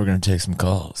 and now we're gonna take some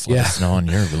calls. Let us know on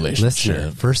your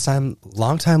relationship. Listener,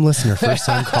 long time listener, first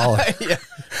time caller. Yeah.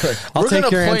 I'll We're take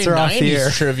gonna your play answer off the 90s air.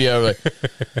 trivia.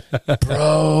 Like,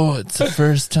 bro, it's the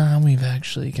first time we've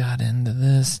actually got into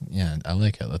this. Yeah, I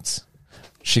like it.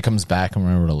 She comes back and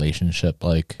we're in a relationship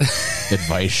like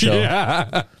advice show.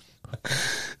 Yeah.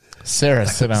 Sarah,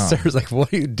 sit down. Sarah's like,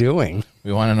 what are you doing?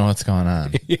 We want to know what's going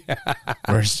on.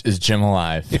 Is Jim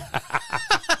alive?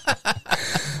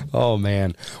 Oh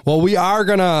man. Well, we are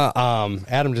gonna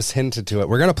Adam just hinted to it.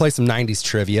 We're gonna play some 90s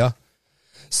trivia.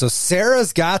 So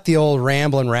Sarah's got the old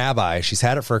Ramblin' Rabbi. She's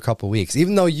had it for a couple weeks.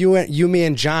 Even though you, me,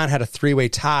 and John had a 3-way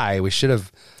tie, we should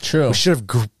have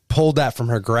pulled that from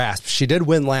her grasp. She did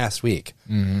win last week.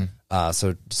 Mm-hmm.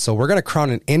 So we're gonna crown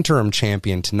an interim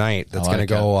champion tonight. That's like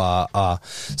gonna go.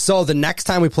 So the next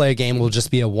time we play a game will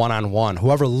just be a 1-on-1.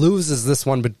 Whoever loses this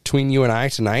one between you and I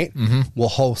tonight will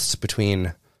host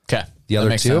between. Okay. The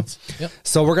other two. Yep.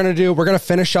 So we're gonna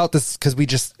finish out this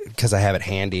because I have it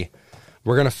handy.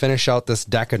 We're gonna finish out this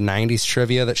deck of 90s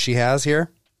trivia that she has here,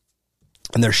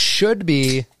 and there should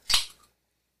be.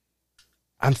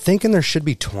 I'm thinking there should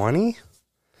be 20.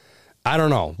 I don't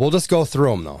know. We'll just go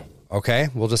through them though. Okay,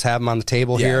 we'll just have them on the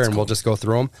table here, and we'll just go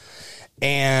through them.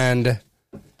 And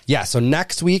yeah, so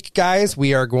next week, guys,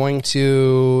 we are going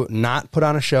to not put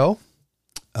on a show.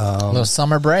 Little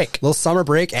summer break.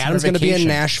 Adam's going to be in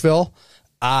Nashville.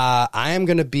 I am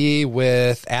going to be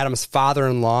with Adam's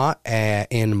father-in-law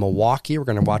in Milwaukee. We're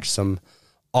going to watch some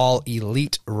All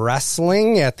Elite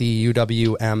Wrestling at the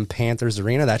UWM Panthers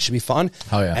Arena. That should be fun.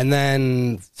 Oh, yeah. And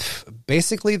then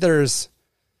basically there's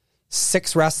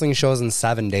 6 wrestling shows in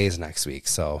 7 days next week.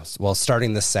 So, well,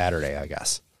 starting this Saturday, I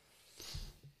guess.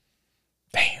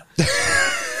 Damn.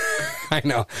 I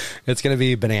know. It's going to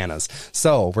be bananas.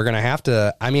 So we're going to have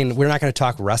to, I mean, we're not going to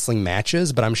talk wrestling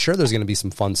matches, but I'm sure there's going to be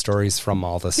some fun stories from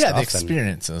all this stuff. The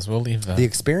experiences. We'll leave the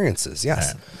experiences,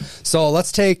 yes. Right. So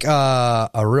let's take a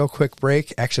real quick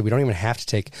break. Actually, we don't even have to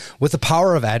take, with the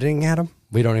power of editing, Adam,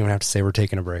 we don't even have to say we're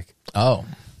taking a break. Oh.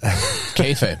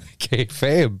 Kayfabe.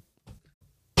 Kayfabe.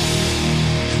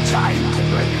 Time to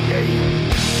play the game.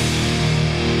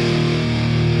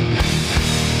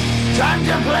 Time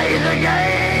to play the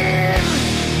game.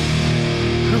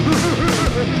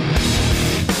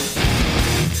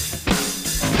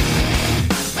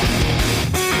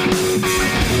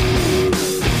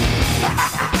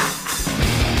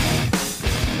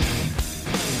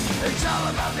 It's all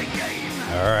about the game.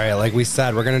 All right, like we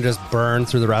said, we're going to just burn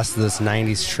through the rest of this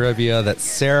 90s trivia that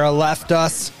Sarah left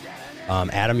us.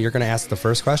 Adam, you're going to ask the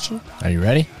first question. Are you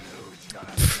ready?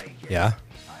 Yeah.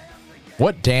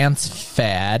 What dance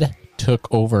fad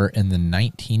took over in the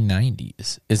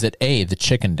 1990s? Is it A, the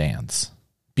chicken dance,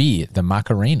 B, the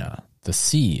Macarena, the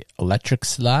C, electric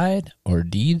slide, or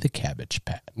D, the cabbage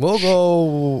patch? We'll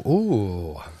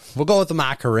go with the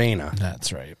Macarena.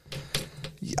 That's right.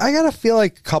 I got to feel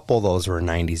like a couple of those were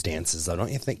 90s dances, though,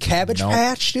 don't you think? Cabbage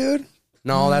Patch, dude?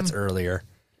 No, that's earlier.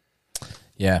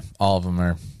 Yeah, all of them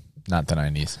are not the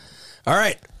 90s. All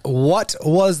right. What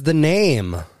was the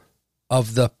name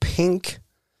of the pink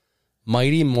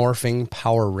Mighty Morphing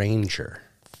Power Ranger?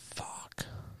 Fuck.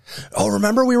 Oh,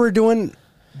 remember we were doing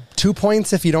 2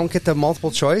 points if you don't get the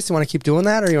multiple choice? You want to keep doing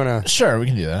that, or you want to? Sure, we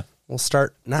can do that. We'll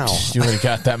start now. You already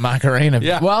got that Macarena.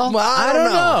 Yeah. Well, I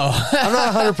don't know. I'm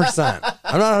not 100%.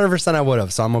 I'm not 100% I would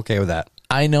have, so I'm okay with that.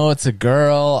 I know it's a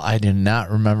girl. I do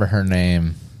not remember her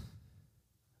name.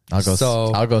 I'll go.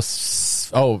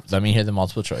 Oh, let me hear the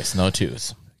multiple choice. No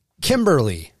twos.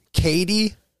 Kimberly,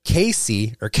 Katie,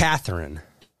 Casey, or Catherine?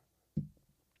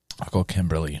 I'll go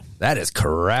Kimberly. That is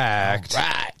correct. All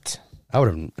right.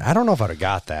 I don't know if I'd have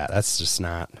got that. That's just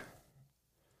not.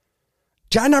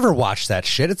 I never watched that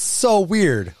shit. It's so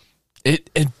weird. It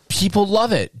people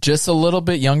love it. Just a little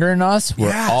bit younger than us.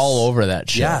 We're all over that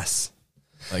shit. Yes.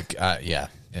 Like, yeah.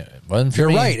 It wasn't for You're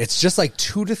me. right. It's just like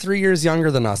 2 to 3 years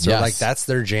younger than us. They're Yes. like, that's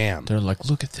their jam. They're like,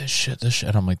 look at this shit.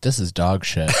 I'm like, this is dog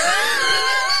shit.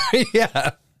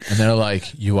 Yeah. And they're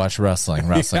like, you watch wrestling.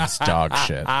 Wrestling's dog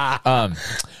shit.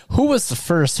 Who was the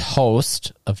first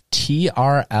host of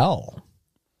TRL?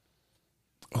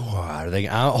 Oh, are they?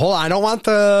 Hold on. I don't want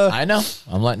the. I know.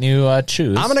 I'm letting you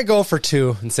choose. I'm going to go for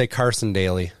 2 and say Carson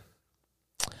Daly.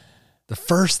 The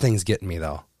first thing's getting me,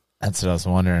 though. That's what I was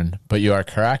wondering. But you are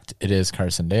correct. It is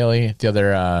Carson Daly. The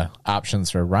other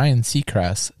options are Ryan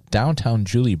Seacrest, Downtown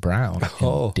Julie Brown,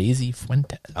 and Daisy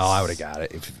Fuentes. Oh, I would have got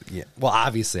it. Well,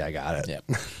 obviously I got it.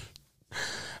 Yep.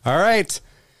 All right.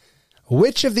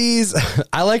 Which of these,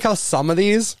 I like how some of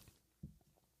these,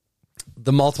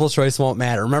 the multiple choice won't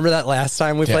matter. Remember that last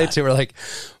time we played too? We're like,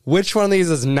 which one of these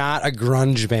is not a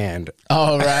grunge band?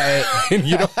 Oh, right. And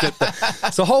you don't get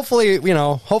that. So hopefully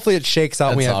it shakes out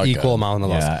and we have equal amount of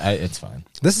those. Yeah, it's fine.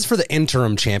 This is for the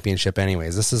interim championship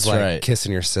anyways. This is like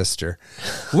kissing your sister.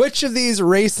 Which of these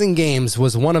racing games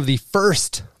was one of the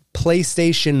first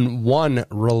PlayStation 1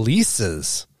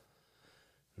 releases?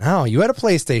 Now, you had a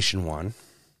PlayStation 1.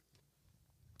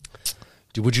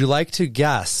 Would you like to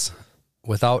guess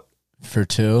without... For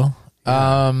 2?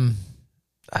 I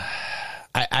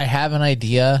have an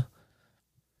idea,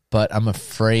 but I'm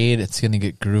afraid it's going to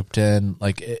get grouped in.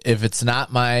 Like, if it's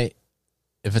not my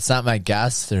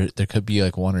guess, there could be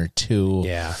like 1 or 2.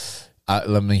 Yeah.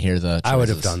 Let me hear the choices. I would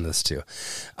have done this too.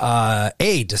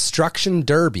 A, Destruction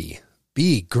Derby.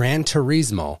 B, Gran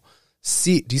Turismo.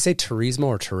 C, do you say Turismo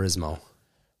or Turismo?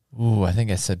 Ooh, I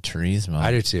think I said Turismo.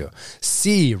 I do too.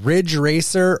 C, Ridge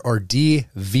Racer, or D,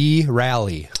 V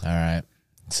Rally. All right.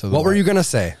 So what were you going to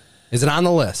say? Is it on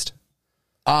the list?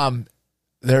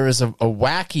 There was a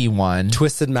wacky one.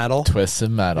 Twisted Metal.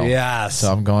 Yes.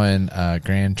 So I'm going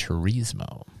Gran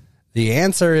Turismo. The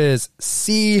answer is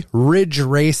C, Ridge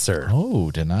Racer.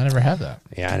 Oh, did not ever have that.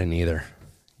 Yeah, I didn't either.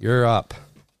 You're up.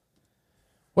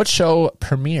 What show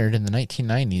premiered in the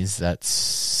 1990s that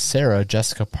Sarah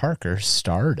Jessica Parker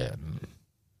starred in?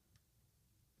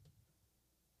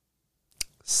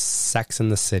 Sex and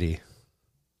the City.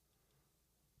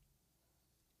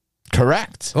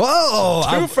 Correct.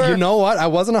 Whoa! You know what? I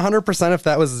wasn't 100% if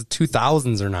that was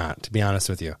 2000s or not, to be honest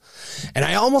with you. And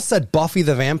I almost said Buffy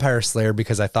the Vampire Slayer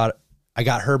because I thought I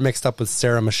got her mixed up with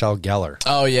Sarah Michelle Gellar.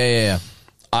 Oh, yeah.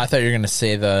 I thought you were going to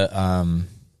say the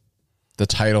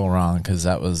title wrong because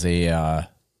that was a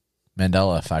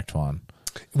Mandela Effect one.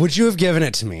 Would you have given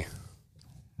it to me?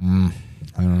 I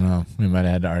don't know. We might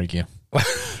have had to argue.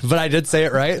 But I did say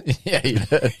it right. Yeah, you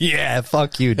did. Yeah,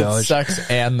 fuck you, Doge. Sucks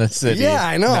and the city. Yeah,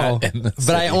 I know. not in the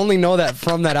But I city. only know that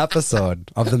from that episode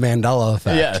of the Mandela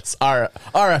Effect. Yes, our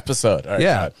episode. All right,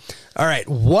 Yeah. All right.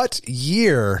 What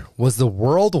year was the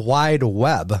World Wide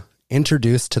Web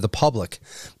introduced to the public?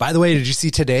 By the way, did you see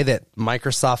today that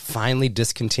Microsoft finally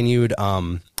discontinued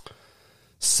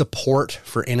support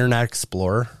for Internet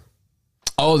Explorer?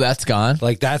 Oh, that's gone.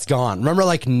 Like that's gone. Remember,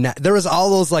 like there was all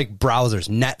those like browsers,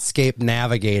 Netscape,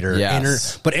 Navigator,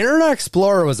 Yes. but Internet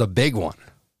Explorer was a big one.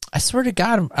 I swear to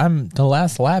God, I'm the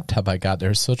last laptop I got.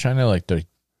 They're still trying to like, do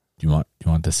you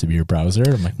want this to be your browser?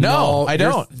 I'm like, no, I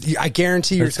don't. I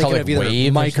guarantee you're It's called, thinking of like,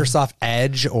 either Wave or Microsoft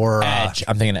Edge or Edge.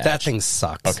 I'm thinking that Edge. thing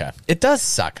sucks. Okay, it does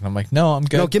suck, and I'm like, no, I'm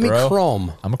good. No, give me bro.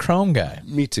 Chrome. I'm a Chrome guy.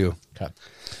 Me too. Okay.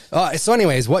 So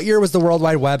anyways, what year was the World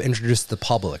Wide Web introduced to the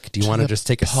public? Do you want to just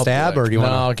take a stab, or do you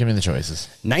want No, give me the choices.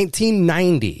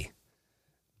 1990,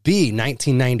 B,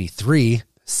 1993,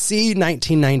 C,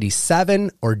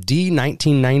 1997, or D,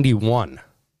 1991?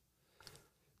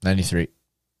 93.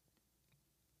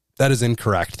 That is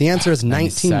incorrect. The answer is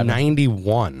 97.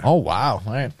 1991. Oh, wow.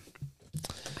 All right.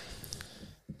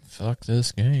 Fuck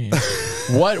this game.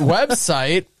 What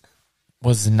website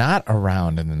was not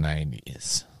around in the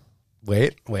 90s?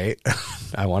 Wait.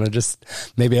 I want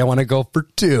to go for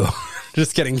two.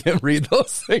 Just kidding. Read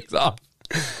those things off.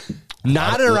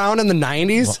 Not around in the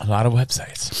 90s? A lot of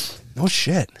websites. No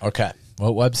shit. Okay.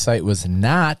 What website was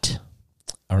not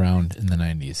around in the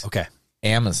 90s? Okay.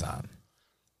 Amazon,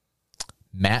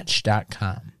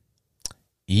 Match.com,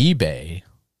 eBay,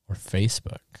 or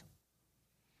Facebook?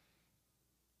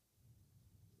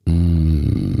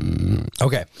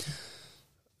 Okay.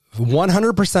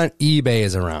 100% eBay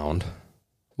is around.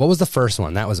 What was the first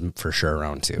one? That was for sure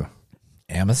around too.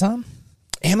 Amazon?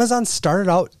 Amazon started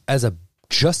out as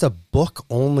just a book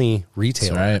only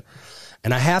retailer. That's right.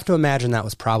 And I have to imagine that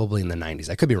was probably in the 90s.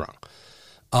 I could be wrong.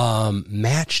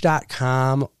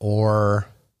 Match.com or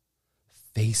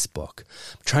Facebook.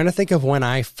 I'm trying to think of when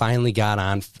I finally got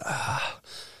on.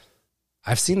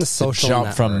 I've seen the social Jump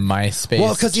network. from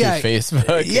MySpace to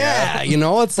Facebook. Yeah, you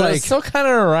know, it's But like it's still kind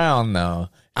of around, though.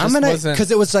 I'm gonna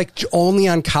because it was like only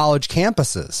on college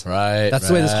campuses. Right. That's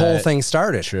the way this whole thing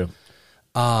started. True.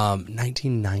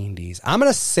 1990s. I'm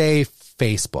gonna say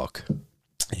Facebook.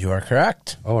 You are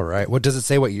correct. All right. What does it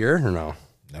say? What year? Or no?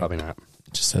 Probably not.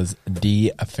 It just says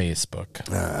D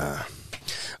Facebook.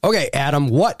 Okay, Adam.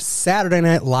 What Saturday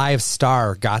Night Live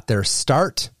star got their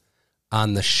start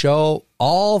on the show?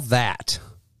 All That.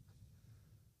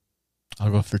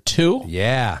 I'll go for 2.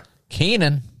 Yeah.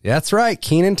 Keenan. That's right.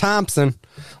 Kenan Thompson.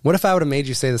 What if I would have made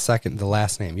you say the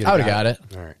last name? You'd I would have got it.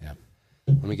 All right. Yeah.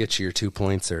 Let me get you your 2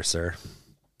 points there, sir.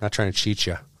 Not trying to cheat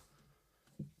you.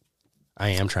 I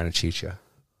am trying to cheat you.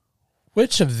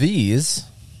 Which of these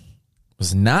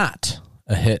was not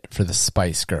a hit for the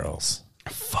Spice Girls?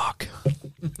 Fuck.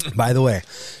 By the way,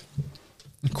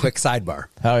 quick sidebar.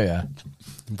 Hell yeah.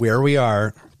 Where we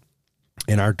are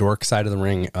in our dork side of the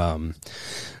ring,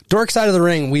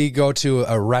 we go to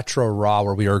a retro Raw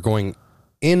where we are going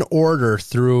in order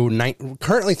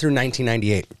currently through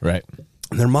 1998. Right.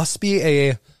 There must be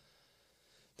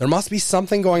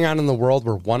something going on in the world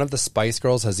where one of the Spice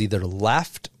Girls has either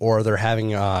left or they're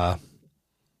having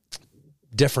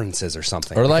differences or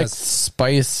something. Or like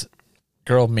Spice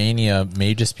Girl Mania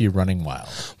may just be running wild.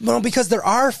 No, because there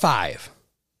are 5.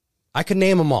 I could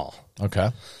name them all. Okay.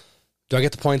 Do I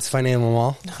get the points if I name them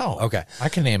all? No. Okay. I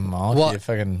can name them all Well, if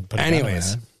I can put it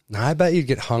anyways, down. now I bet you'd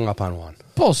get hung up on one.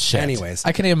 Bullshit. Anyways.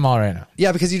 I can name them all right now.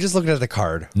 Yeah, because you just looked at the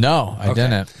card. No, I Okay.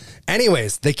 didn't.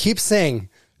 Anyways, they keep saying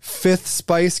 5th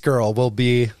Spice Girl will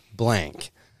be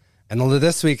blank. And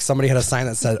this week, somebody had a sign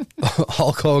that said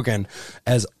Hulk Hogan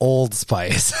as Old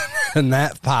Spice. And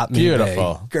that popped me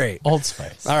Beautiful. big. Great. Old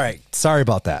Spice. All right. Sorry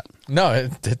about that. No,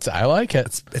 it's I like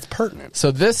it. It's pertinent.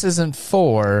 So this isn't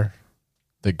for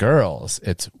the girls.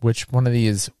 It's which one of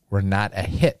these were not a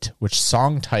hit. Which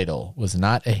song title was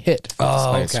not a hit for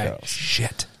the Spice Girls?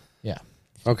 Shit. Yeah.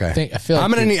 Okay. I feel like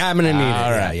I'm gonna need it.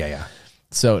 All Yeah, right. yeah.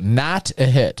 So not a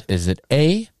hit. Is it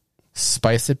A,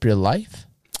 Spice Up Your Life?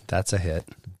 That's a hit.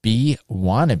 B,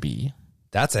 Wannabe?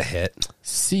 That's a hit.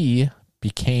 C,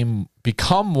 Become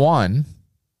One?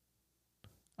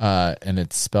 And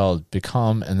it's spelled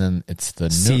become, and then it's the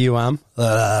CUM.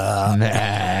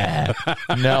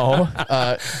 no,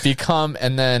 become,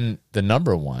 and then the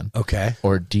number 1. Okay.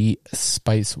 Or D,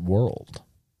 Spice World?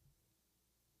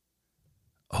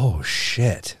 Oh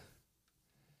shit.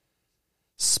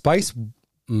 Spice.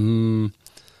 I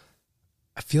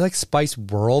feel like Spice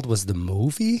World was the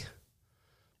movie,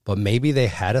 but maybe they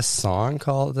had a song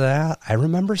called that. I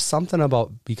remember something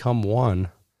about Become One.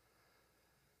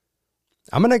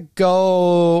 I'm gonna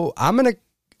go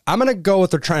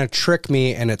with they're trying to trick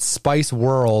me, and it's Spice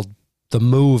World, the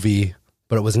movie,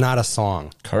 but it was not a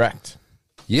song. Correct.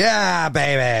 Yeah,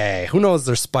 baby. Who knows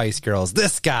they're Spice Girls?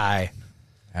 This guy.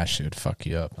 Ashley would fuck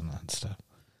you up on that stuff.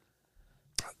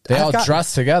 They all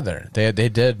dressed together. They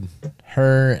did,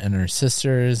 her and her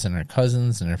sisters and her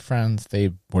cousins and her friends.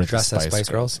 They were Dressed the as Spice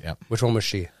Girls? Yep. Which one was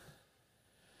she?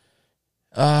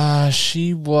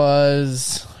 She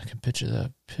was. I can picture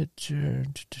that picture.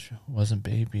 Wasn't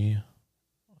Baby.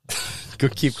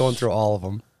 Keep going through all of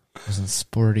them. Wasn't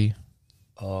Sporty.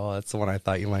 Oh, that's the one I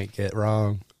thought you might get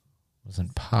wrong.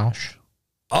 Wasn't Posh.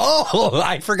 Oh,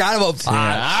 I forgot about Posh.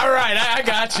 Yeah. All right, I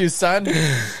got you, son.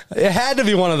 It had to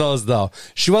be one of those, though.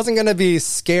 She wasn't going to be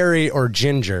Scary or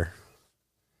Ginger.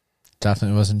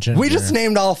 Definitely wasn't Ginger. We just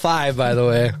named all 5, by the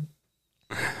way.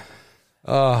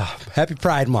 Oh, happy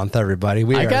Pride Month, everybody.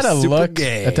 We I are gotta super look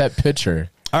gay. at that picture.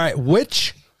 All right,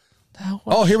 which...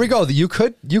 Oh, here we go. You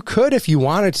could, if you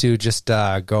wanted to, just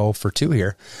go for 2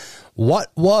 here.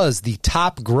 What was the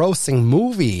top grossing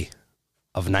movie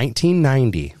of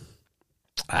 1990?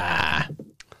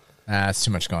 It's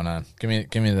too much going on. Give me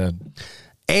the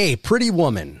A, Pretty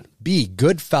Woman. B,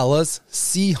 Goodfellas.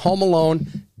 C, Home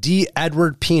Alone. D,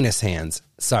 Edward Penis Hands.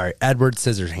 Sorry, Edward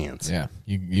Scissors Hands. yeah.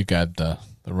 You got the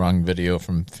wrong video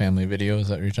from Family Video. Is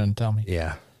that what you're trying to tell me?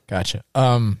 Yeah, Gotcha.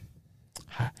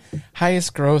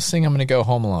 Highest grossing. I'm gonna go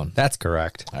Home Alone. that's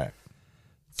correct. All right.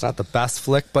 It's not the best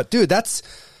flick, but dude, that's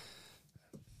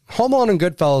Home Alone and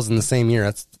Goodfellas in the same year.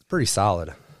 That's pretty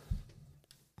solid.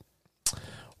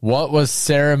 What was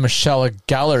Sarah Michelle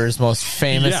Gellar's most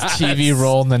famous Yes. TV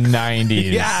role in the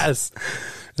 90s? Yes,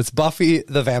 it's Buffy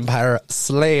the Vampire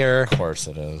Slayer. Of course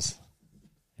it is.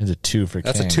 It's a 2 for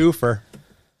That's King. a 2-fer.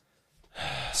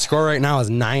 Score right now is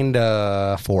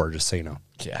 9-4. Just so you know,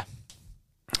 Yeah.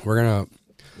 we're gonna.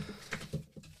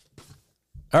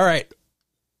 All right,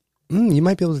 you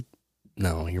might be able to.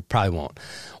 No, you probably won't.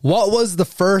 What was the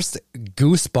first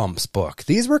Goosebumps book?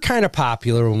 These were kind of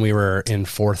popular when we were in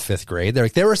 4th, 5th grade.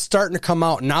 They were starting to come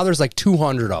out. And now there's like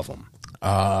 200 of them.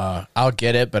 I'll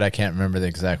get it, but I can't remember the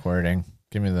exact wording.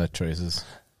 Give me the choices.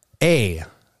 A,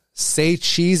 Say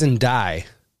Cheese and Die.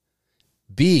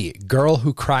 B, Girl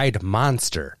Who Cried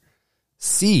Monster.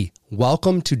 C,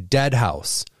 Welcome to Dead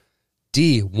House.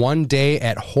 D, One Day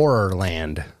at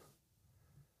Horrorland.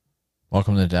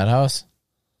 Welcome to the Dead House?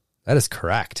 That is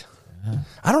correct.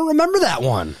 I don't remember that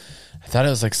one. I thought it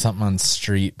was like something on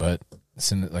street, but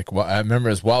it's in like I remember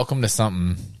it was Welcome to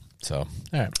something. So, all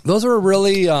right. Those were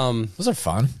really, Those are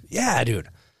fun. yeah, dude.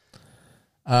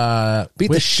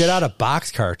 Beat the shit out of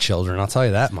Boxcar Children, I'll tell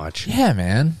you that much. Yeah,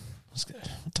 man.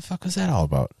 What the fuck was that all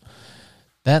about?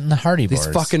 That and the Hardy Boys.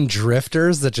 These fucking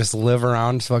drifters that just live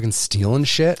around fucking stealing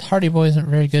shit. Hardy Boys aren't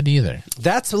very good either.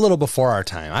 That's a little before our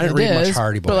time. I didn't read much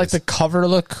Hardy Boys. But like the cover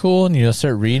looked cool, and you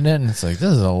start reading it, and it's like,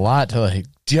 this is a lot to like.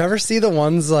 Do you ever see the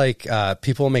ones like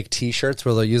people make T-shirts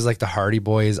where they'll use like the Hardy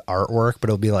Boys artwork, but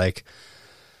it'll be like,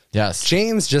 Yes.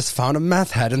 James just found a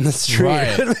meth head in the street.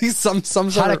 Right. It'll be some How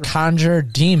sort to of conjure a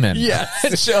demon.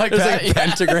 yes, Shit like there's that. like a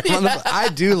pentagram on the. I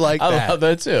do like I that. love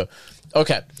that too.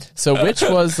 Okay, so which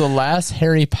was the last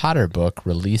Harry Potter book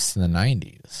released in the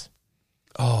 90s?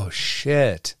 Oh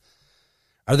shit!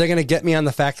 Are they going to get me on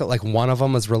the fact that like one of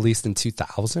them was released in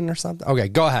 2000 or something? Okay,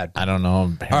 go ahead. I don't know.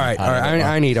 All right.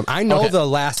 I need them. I know Okay. the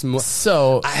last.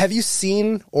 So, Have you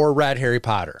seen or read Harry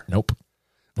Potter? nope.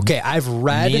 Okay, I've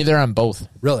read. Neither on both.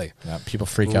 Really? Yeah, people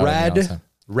freak out. on me all the time.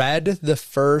 Read the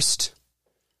first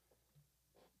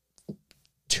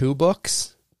 2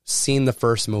 books. Seen the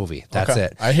first movie. That's Okay.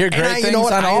 it. I hear great you know things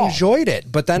what? on I all. enjoyed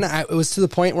it, but then it was to the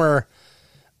point where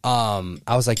I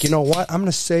was like, you know what? I'm going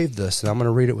to save this and I'm going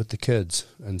to read it with the kids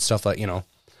and stuff like,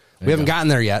 we haven't gotten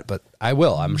there yet, but I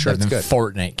will. I'm sure it's And then good.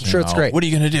 Fortnite came Sure it's out. great. What are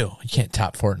you going to do? You can't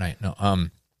top Fortnite. No.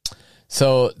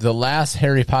 So the last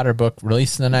Harry Potter book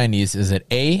released in the 90s, is it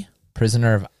A,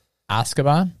 Prisoner of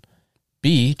Azkaban,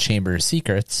 B, Chamber of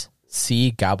Secrets,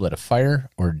 C, Goblet of Fire,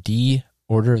 or D,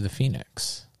 Order of the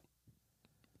Phoenix?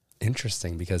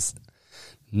 Interesting, because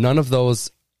none of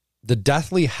those. The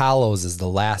Deathly Hallows is the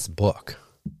last book.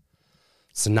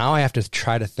 So now I have to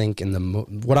try to think in the.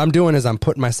 What I'm doing is I'm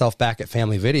putting myself back at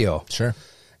Family Video. Sure.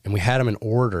 And we had them in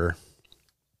order.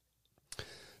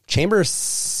 Chamber of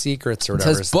Secrets or It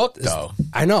whatever. says book, though.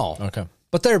 I know. Okay.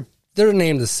 But they're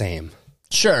named the same.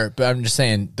 Sure, but I'm just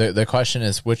saying, the question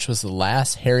is, which was the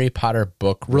last Harry Potter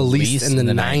book Released in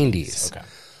the 90s. Okay.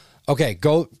 Okay,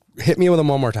 go hit me with them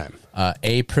one more time.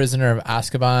 A, Prisoner of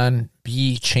Azkaban,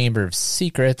 B, Chamber of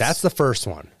Secrets. That's the first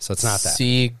one, so it's not that.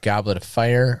 C, Goblet of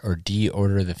Fire, or D,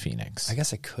 Order of the Phoenix. I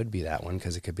guess it could be that one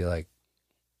because it could be like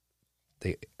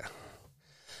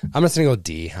I'm just gonna go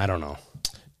D. I don't know.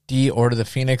 D, Order of the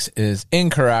Phoenix is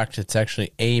incorrect. It's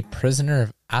actually A, Prisoner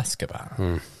of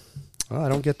Azkaban. Well, I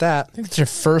don't get that. I think it's your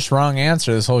first wrong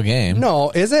answer this whole game.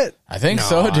 No, is it? I think No,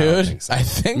 so, I don't dude. think so. I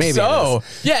think Maybe so. it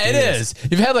is. Yeah, it is.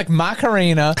 You've had like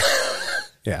Macarena.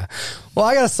 Yeah. Well,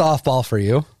 I got a softball for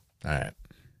you. All right.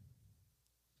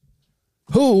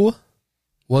 Who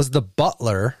was the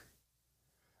butler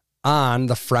on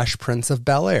The Fresh Prince of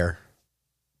Bel-Air?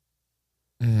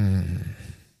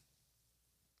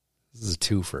 This is a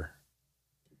twofer.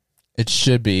 It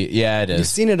should be. Yeah, it You've is.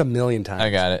 seen it a million times. I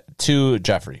got it. 2,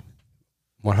 Jeffrey.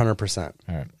 100%.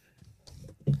 All right.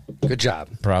 Good job.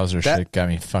 Browser That- shit got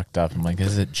me fucked up. I'm like,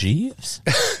 is it Jeeves?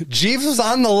 Jeeves was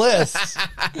on the list.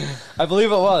 I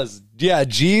believe it was. Yeah,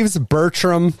 Jeeves,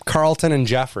 Bertram, Carlton, and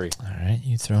Jeffrey. All right,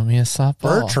 you throw me a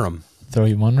softball. Bertram. Throw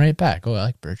you one right back. Oh, I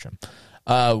like Bertram.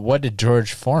 What did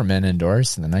George Foreman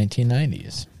endorse in the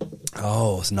 1990s?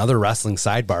 Oh, it's another wrestling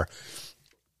sidebar.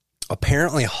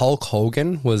 Apparently, Hulk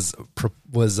Hogan was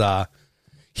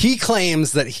he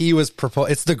claims that he was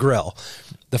it's the grill,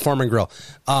 the Foreman grill.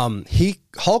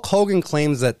 Hulk Hogan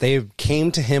claims that they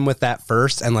came to him with that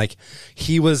first, and like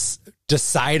he was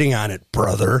deciding on it,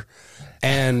 brother.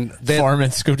 And then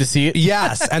Foreman scooped a seat.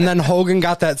 yes, and then Hogan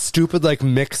got that stupid like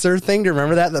mixer thing. Do you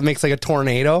remember that makes like a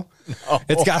tornado? No.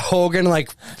 It's got Hogan like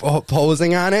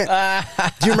posing on it.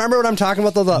 Do you remember what I'm talking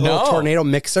about? The little tornado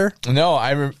mixer. No,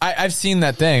 I've seen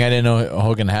that thing. I didn't know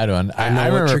Hogan had one. I know what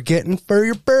remember you're getting for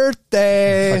your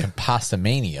birthday. fucking Pasta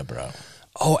Mania, bro.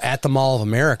 Oh, at the Mall of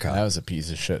America. That was a piece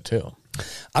of shit too.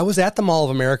 I was at the Mall of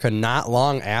America not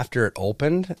long after it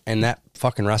opened, and that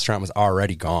fucking restaurant was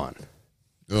already gone.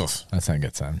 Ugh, that's not a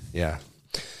good sign. Yeah.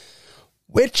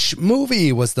 Which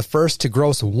movie was the first to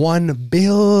gross $1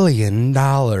 billion in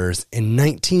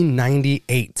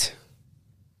 1998?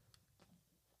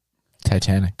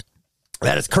 Titanic.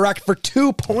 That is correct for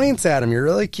 2 points, Adam. You're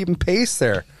really keeping pace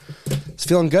there. Just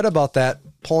feeling good about that.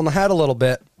 Pulling ahead a little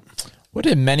bit. What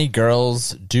did many girls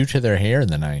do to their hair in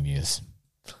the 90s?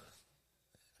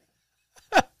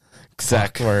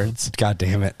 Exact words. God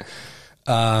damn it.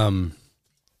 I'm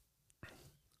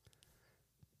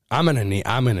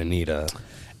gonna need a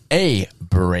A,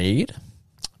 braid.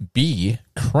 B,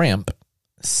 crimp.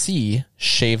 C,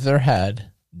 shave their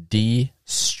head. D,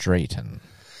 straighten.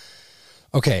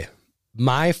 okay.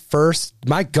 My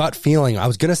gut feeling, I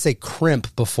was gonna say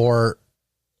crimp before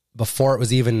it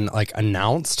was even like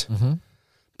announced,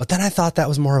 but then I thought that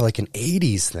was more like an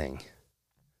 '80s thing.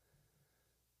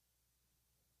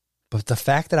 But the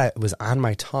fact that it was on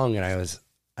my tongue and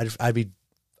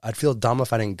I'd feel dumb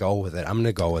if I didn't go with it. I'm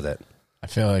gonna go with it. I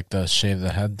feel like the shave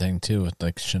the head thing too with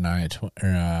like Shania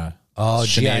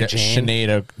G.I. Jane?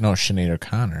 Sinead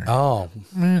O'Connor. Oh,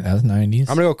 That was 90s.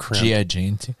 I'm gonna go crimp. G.I.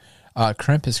 Jane too.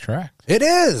 Crimp is correct. It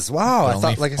is. Wow. I Only-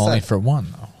 thought, like I only said, for one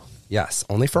though. yes,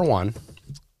 only for one.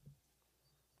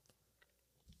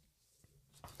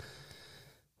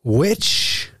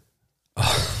 Which,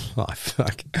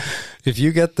 fuck. If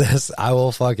you get this, I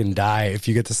will fucking die. If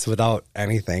you get this without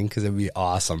anything, because it'd be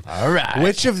awesome. All right.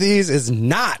 Which of these is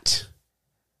not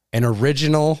an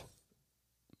original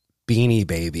Beanie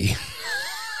Baby?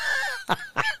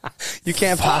 You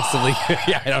can't possibly.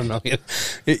 Yeah, I don't know.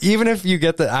 Even if you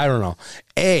get the, I don't know.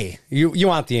 A, you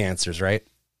want the answers, right?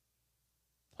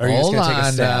 Or are you Hold just gonna take a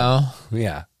on stab? now.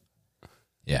 Yeah.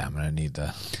 Yeah, I'm gonna need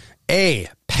the. A,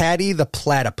 Patty the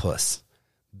Platypus.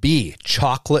 B,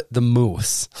 Chocolate the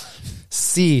Moose.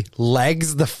 C,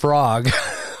 Legs the Frog.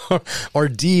 Or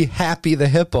D, Happy the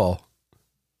Hippo.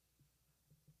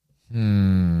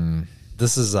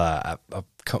 This is a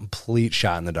complete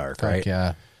shot in the dark, right?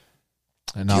 Yeah.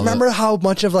 And Do you remember how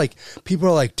much of like people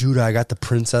are like, dude, I got the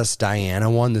Princess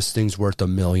Diana one. This thing's worth $1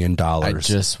 million. I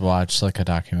just watched like a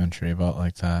documentary about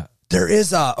like that. There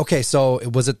is okay. So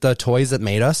was it the Toys That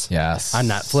Made Us? Yes. On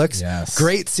Netflix. Yes.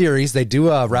 Great series. They do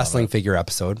a wrestling figure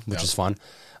episode, which is fun.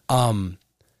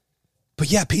 But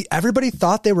yeah, everybody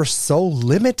thought they were so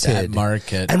limited. That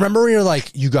market. And remember when you're like,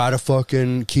 you got to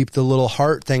fucking keep the little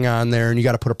heart thing on there and you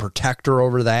got to put a protector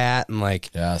over that. And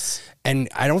like, Yes. and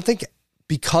I don't think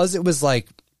because it was like,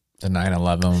 The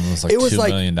 9/11 was like It was $2 like-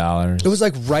 million. it was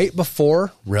like right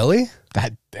before, really?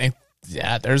 That.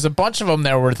 Yeah, there's a bunch of them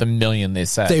that were worth $1 million. They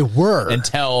said They were.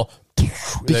 until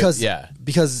Because, yeah,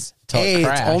 because Till it A, it's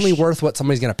crashed. only worth what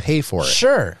somebody's going to pay for it.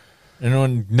 sure. And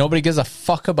when nobody gives a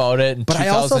fuck about it, in But I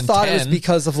also thought it was 2010,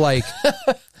 because of like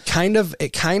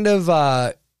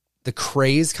the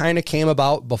craze kind of came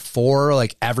about before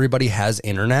like everybody has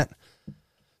internet.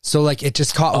 So like it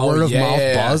just caught word of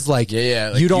mouth buzz. Like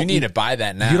Like, you don't you need to buy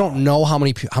that now. You don't know how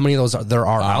many of those there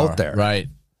are out there. right?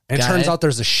 And it Got turns it. out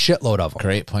there's a shitload of them.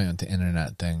 Great point with the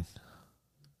internet thing.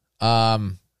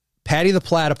 Patty the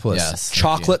platypus, Yes, thank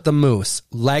Chocolate the moose,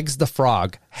 Legs the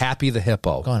frog, Happy the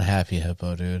hippo. Going Happy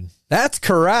Hippo, dude. That's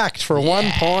correct for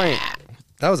 1 point.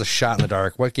 That was a shot in the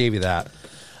dark. What gave you that?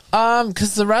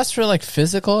 Because the rest were like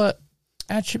physical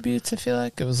attributes. I feel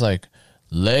like it was like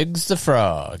Legs the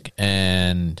frog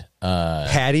and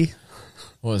Patty,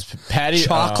 what was Patty?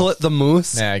 Chocolate the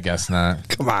moose. Yeah, I guess not.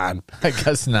 Come on. I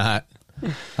guess not.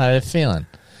 I had a feeling.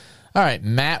 All right,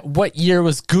 Matt. What year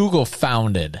was Google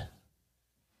founded?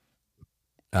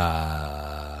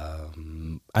 I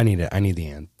need it. I need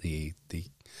the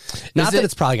Not that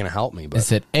it's probably going to help me, but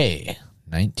Is it A,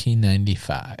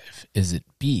 1995? Is it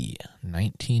B,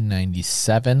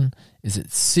 1997? Is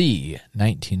it C,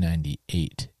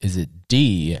 1998? Is it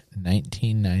D,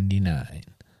 1999?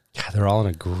 yeah, they're all in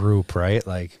a group, right?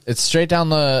 Like, It's straight down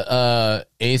the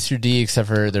A through D, except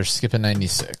for they're skipping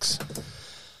 96.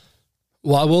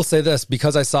 well, I will say this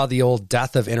because I saw the old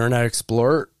death of Internet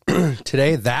Explorer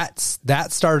today. That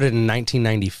started in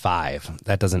 1995.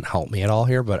 That doesn't help me at all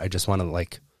here, but I just want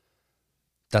to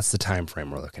that's the time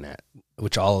frame we're looking at,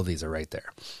 which all of these are right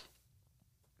there.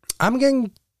 I'm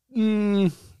getting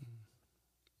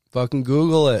fucking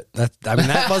Google it. That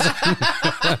wasn't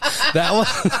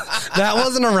that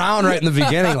wasn't around right in the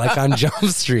beginning, like on Jump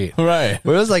Street. Right. It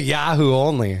was like Yahoo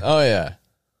only. Oh, yeah.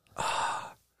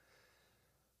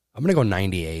 I'm gonna go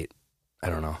 98. I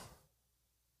don't know.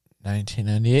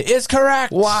 1998 is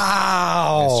correct.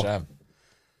 Wow. Nice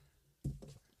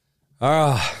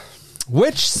job.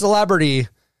 Which celebrity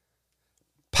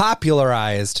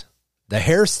popularized the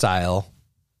hairstyle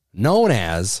known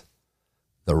as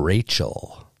the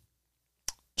Rachel?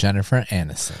 Jennifer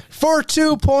Aniston. For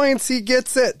 2 points, he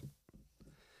gets it.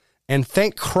 And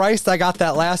thank Christ I got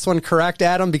that last one correct,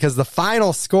 Adam, because the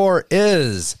final score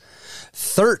is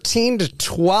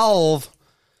 13-12.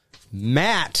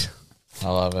 Matt. I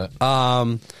love it.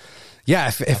 Yeah,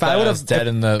 if I would have dead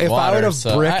in the if water, I would have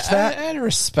so bricked that, I had a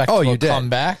respectful Oh, you did.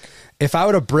 comeback. if I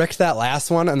would have bricked that last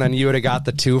one and then you would have got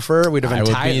the twofer, we'd have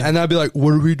been tied, and I'd be like,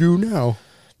 what do we do now?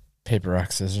 Paper,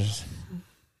 rock, scissors.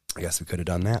 I guess we could have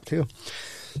done that too.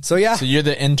 So yeah, So you're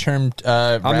the interim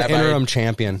I'm rabbi. the interim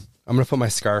champion. I'm gonna put my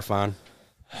scarf on.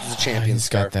 It's a champion He's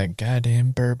got scarf. that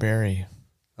goddamn Burberry.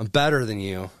 I'm better than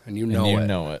you, and you know And you it.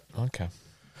 know it. Okay.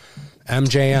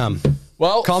 MJM.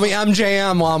 Well, Call me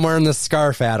MJM while I'm wearing this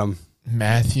scarf, Adam.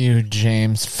 Matthew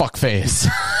James Fuckface.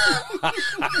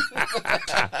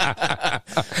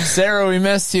 Sarah, we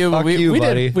missed you, but Fuck we you,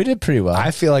 buddy. did pretty well.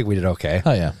 I feel like we did okay.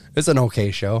 Oh yeah. It's an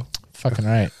okay show. Fucking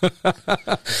right.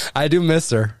 I do miss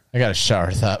her. I got a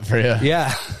shower thought for you.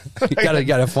 Yeah. You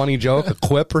got a funny joke, a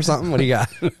quip or something? What do you got?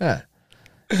 Yeah.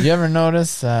 You ever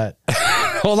notice that?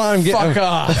 Hold on, I'm getting. Fuck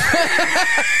off.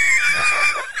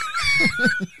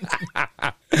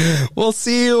 We'll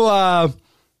see you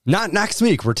not next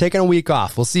week. We're taking a week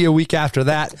off. We'll see you a week after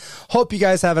that. Hope you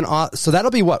guys have so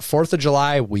that'll be what, 4th of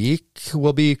July week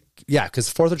will be. Yeah,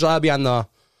 because 4th of July will be on the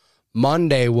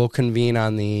Monday. We'll convene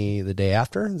on the day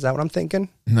after. Is that what I'm thinking?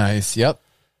 Nice. Yep.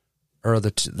 Or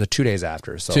the 2 days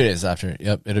after. So 2 days after.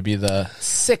 Yep. It'll be the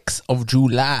 6th of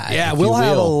July. yeah, if we'll you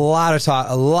have a will.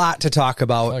 lot to talk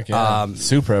about. Fuck yeah.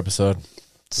 Super episode.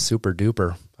 Super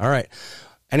duper. All right.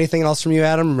 Anything else from you,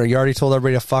 Adam? Or you already told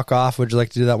everybody to fuck off. Would you like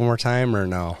to do that one more time or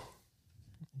no?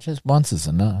 Just once is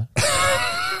enough.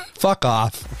 Fuck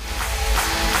off.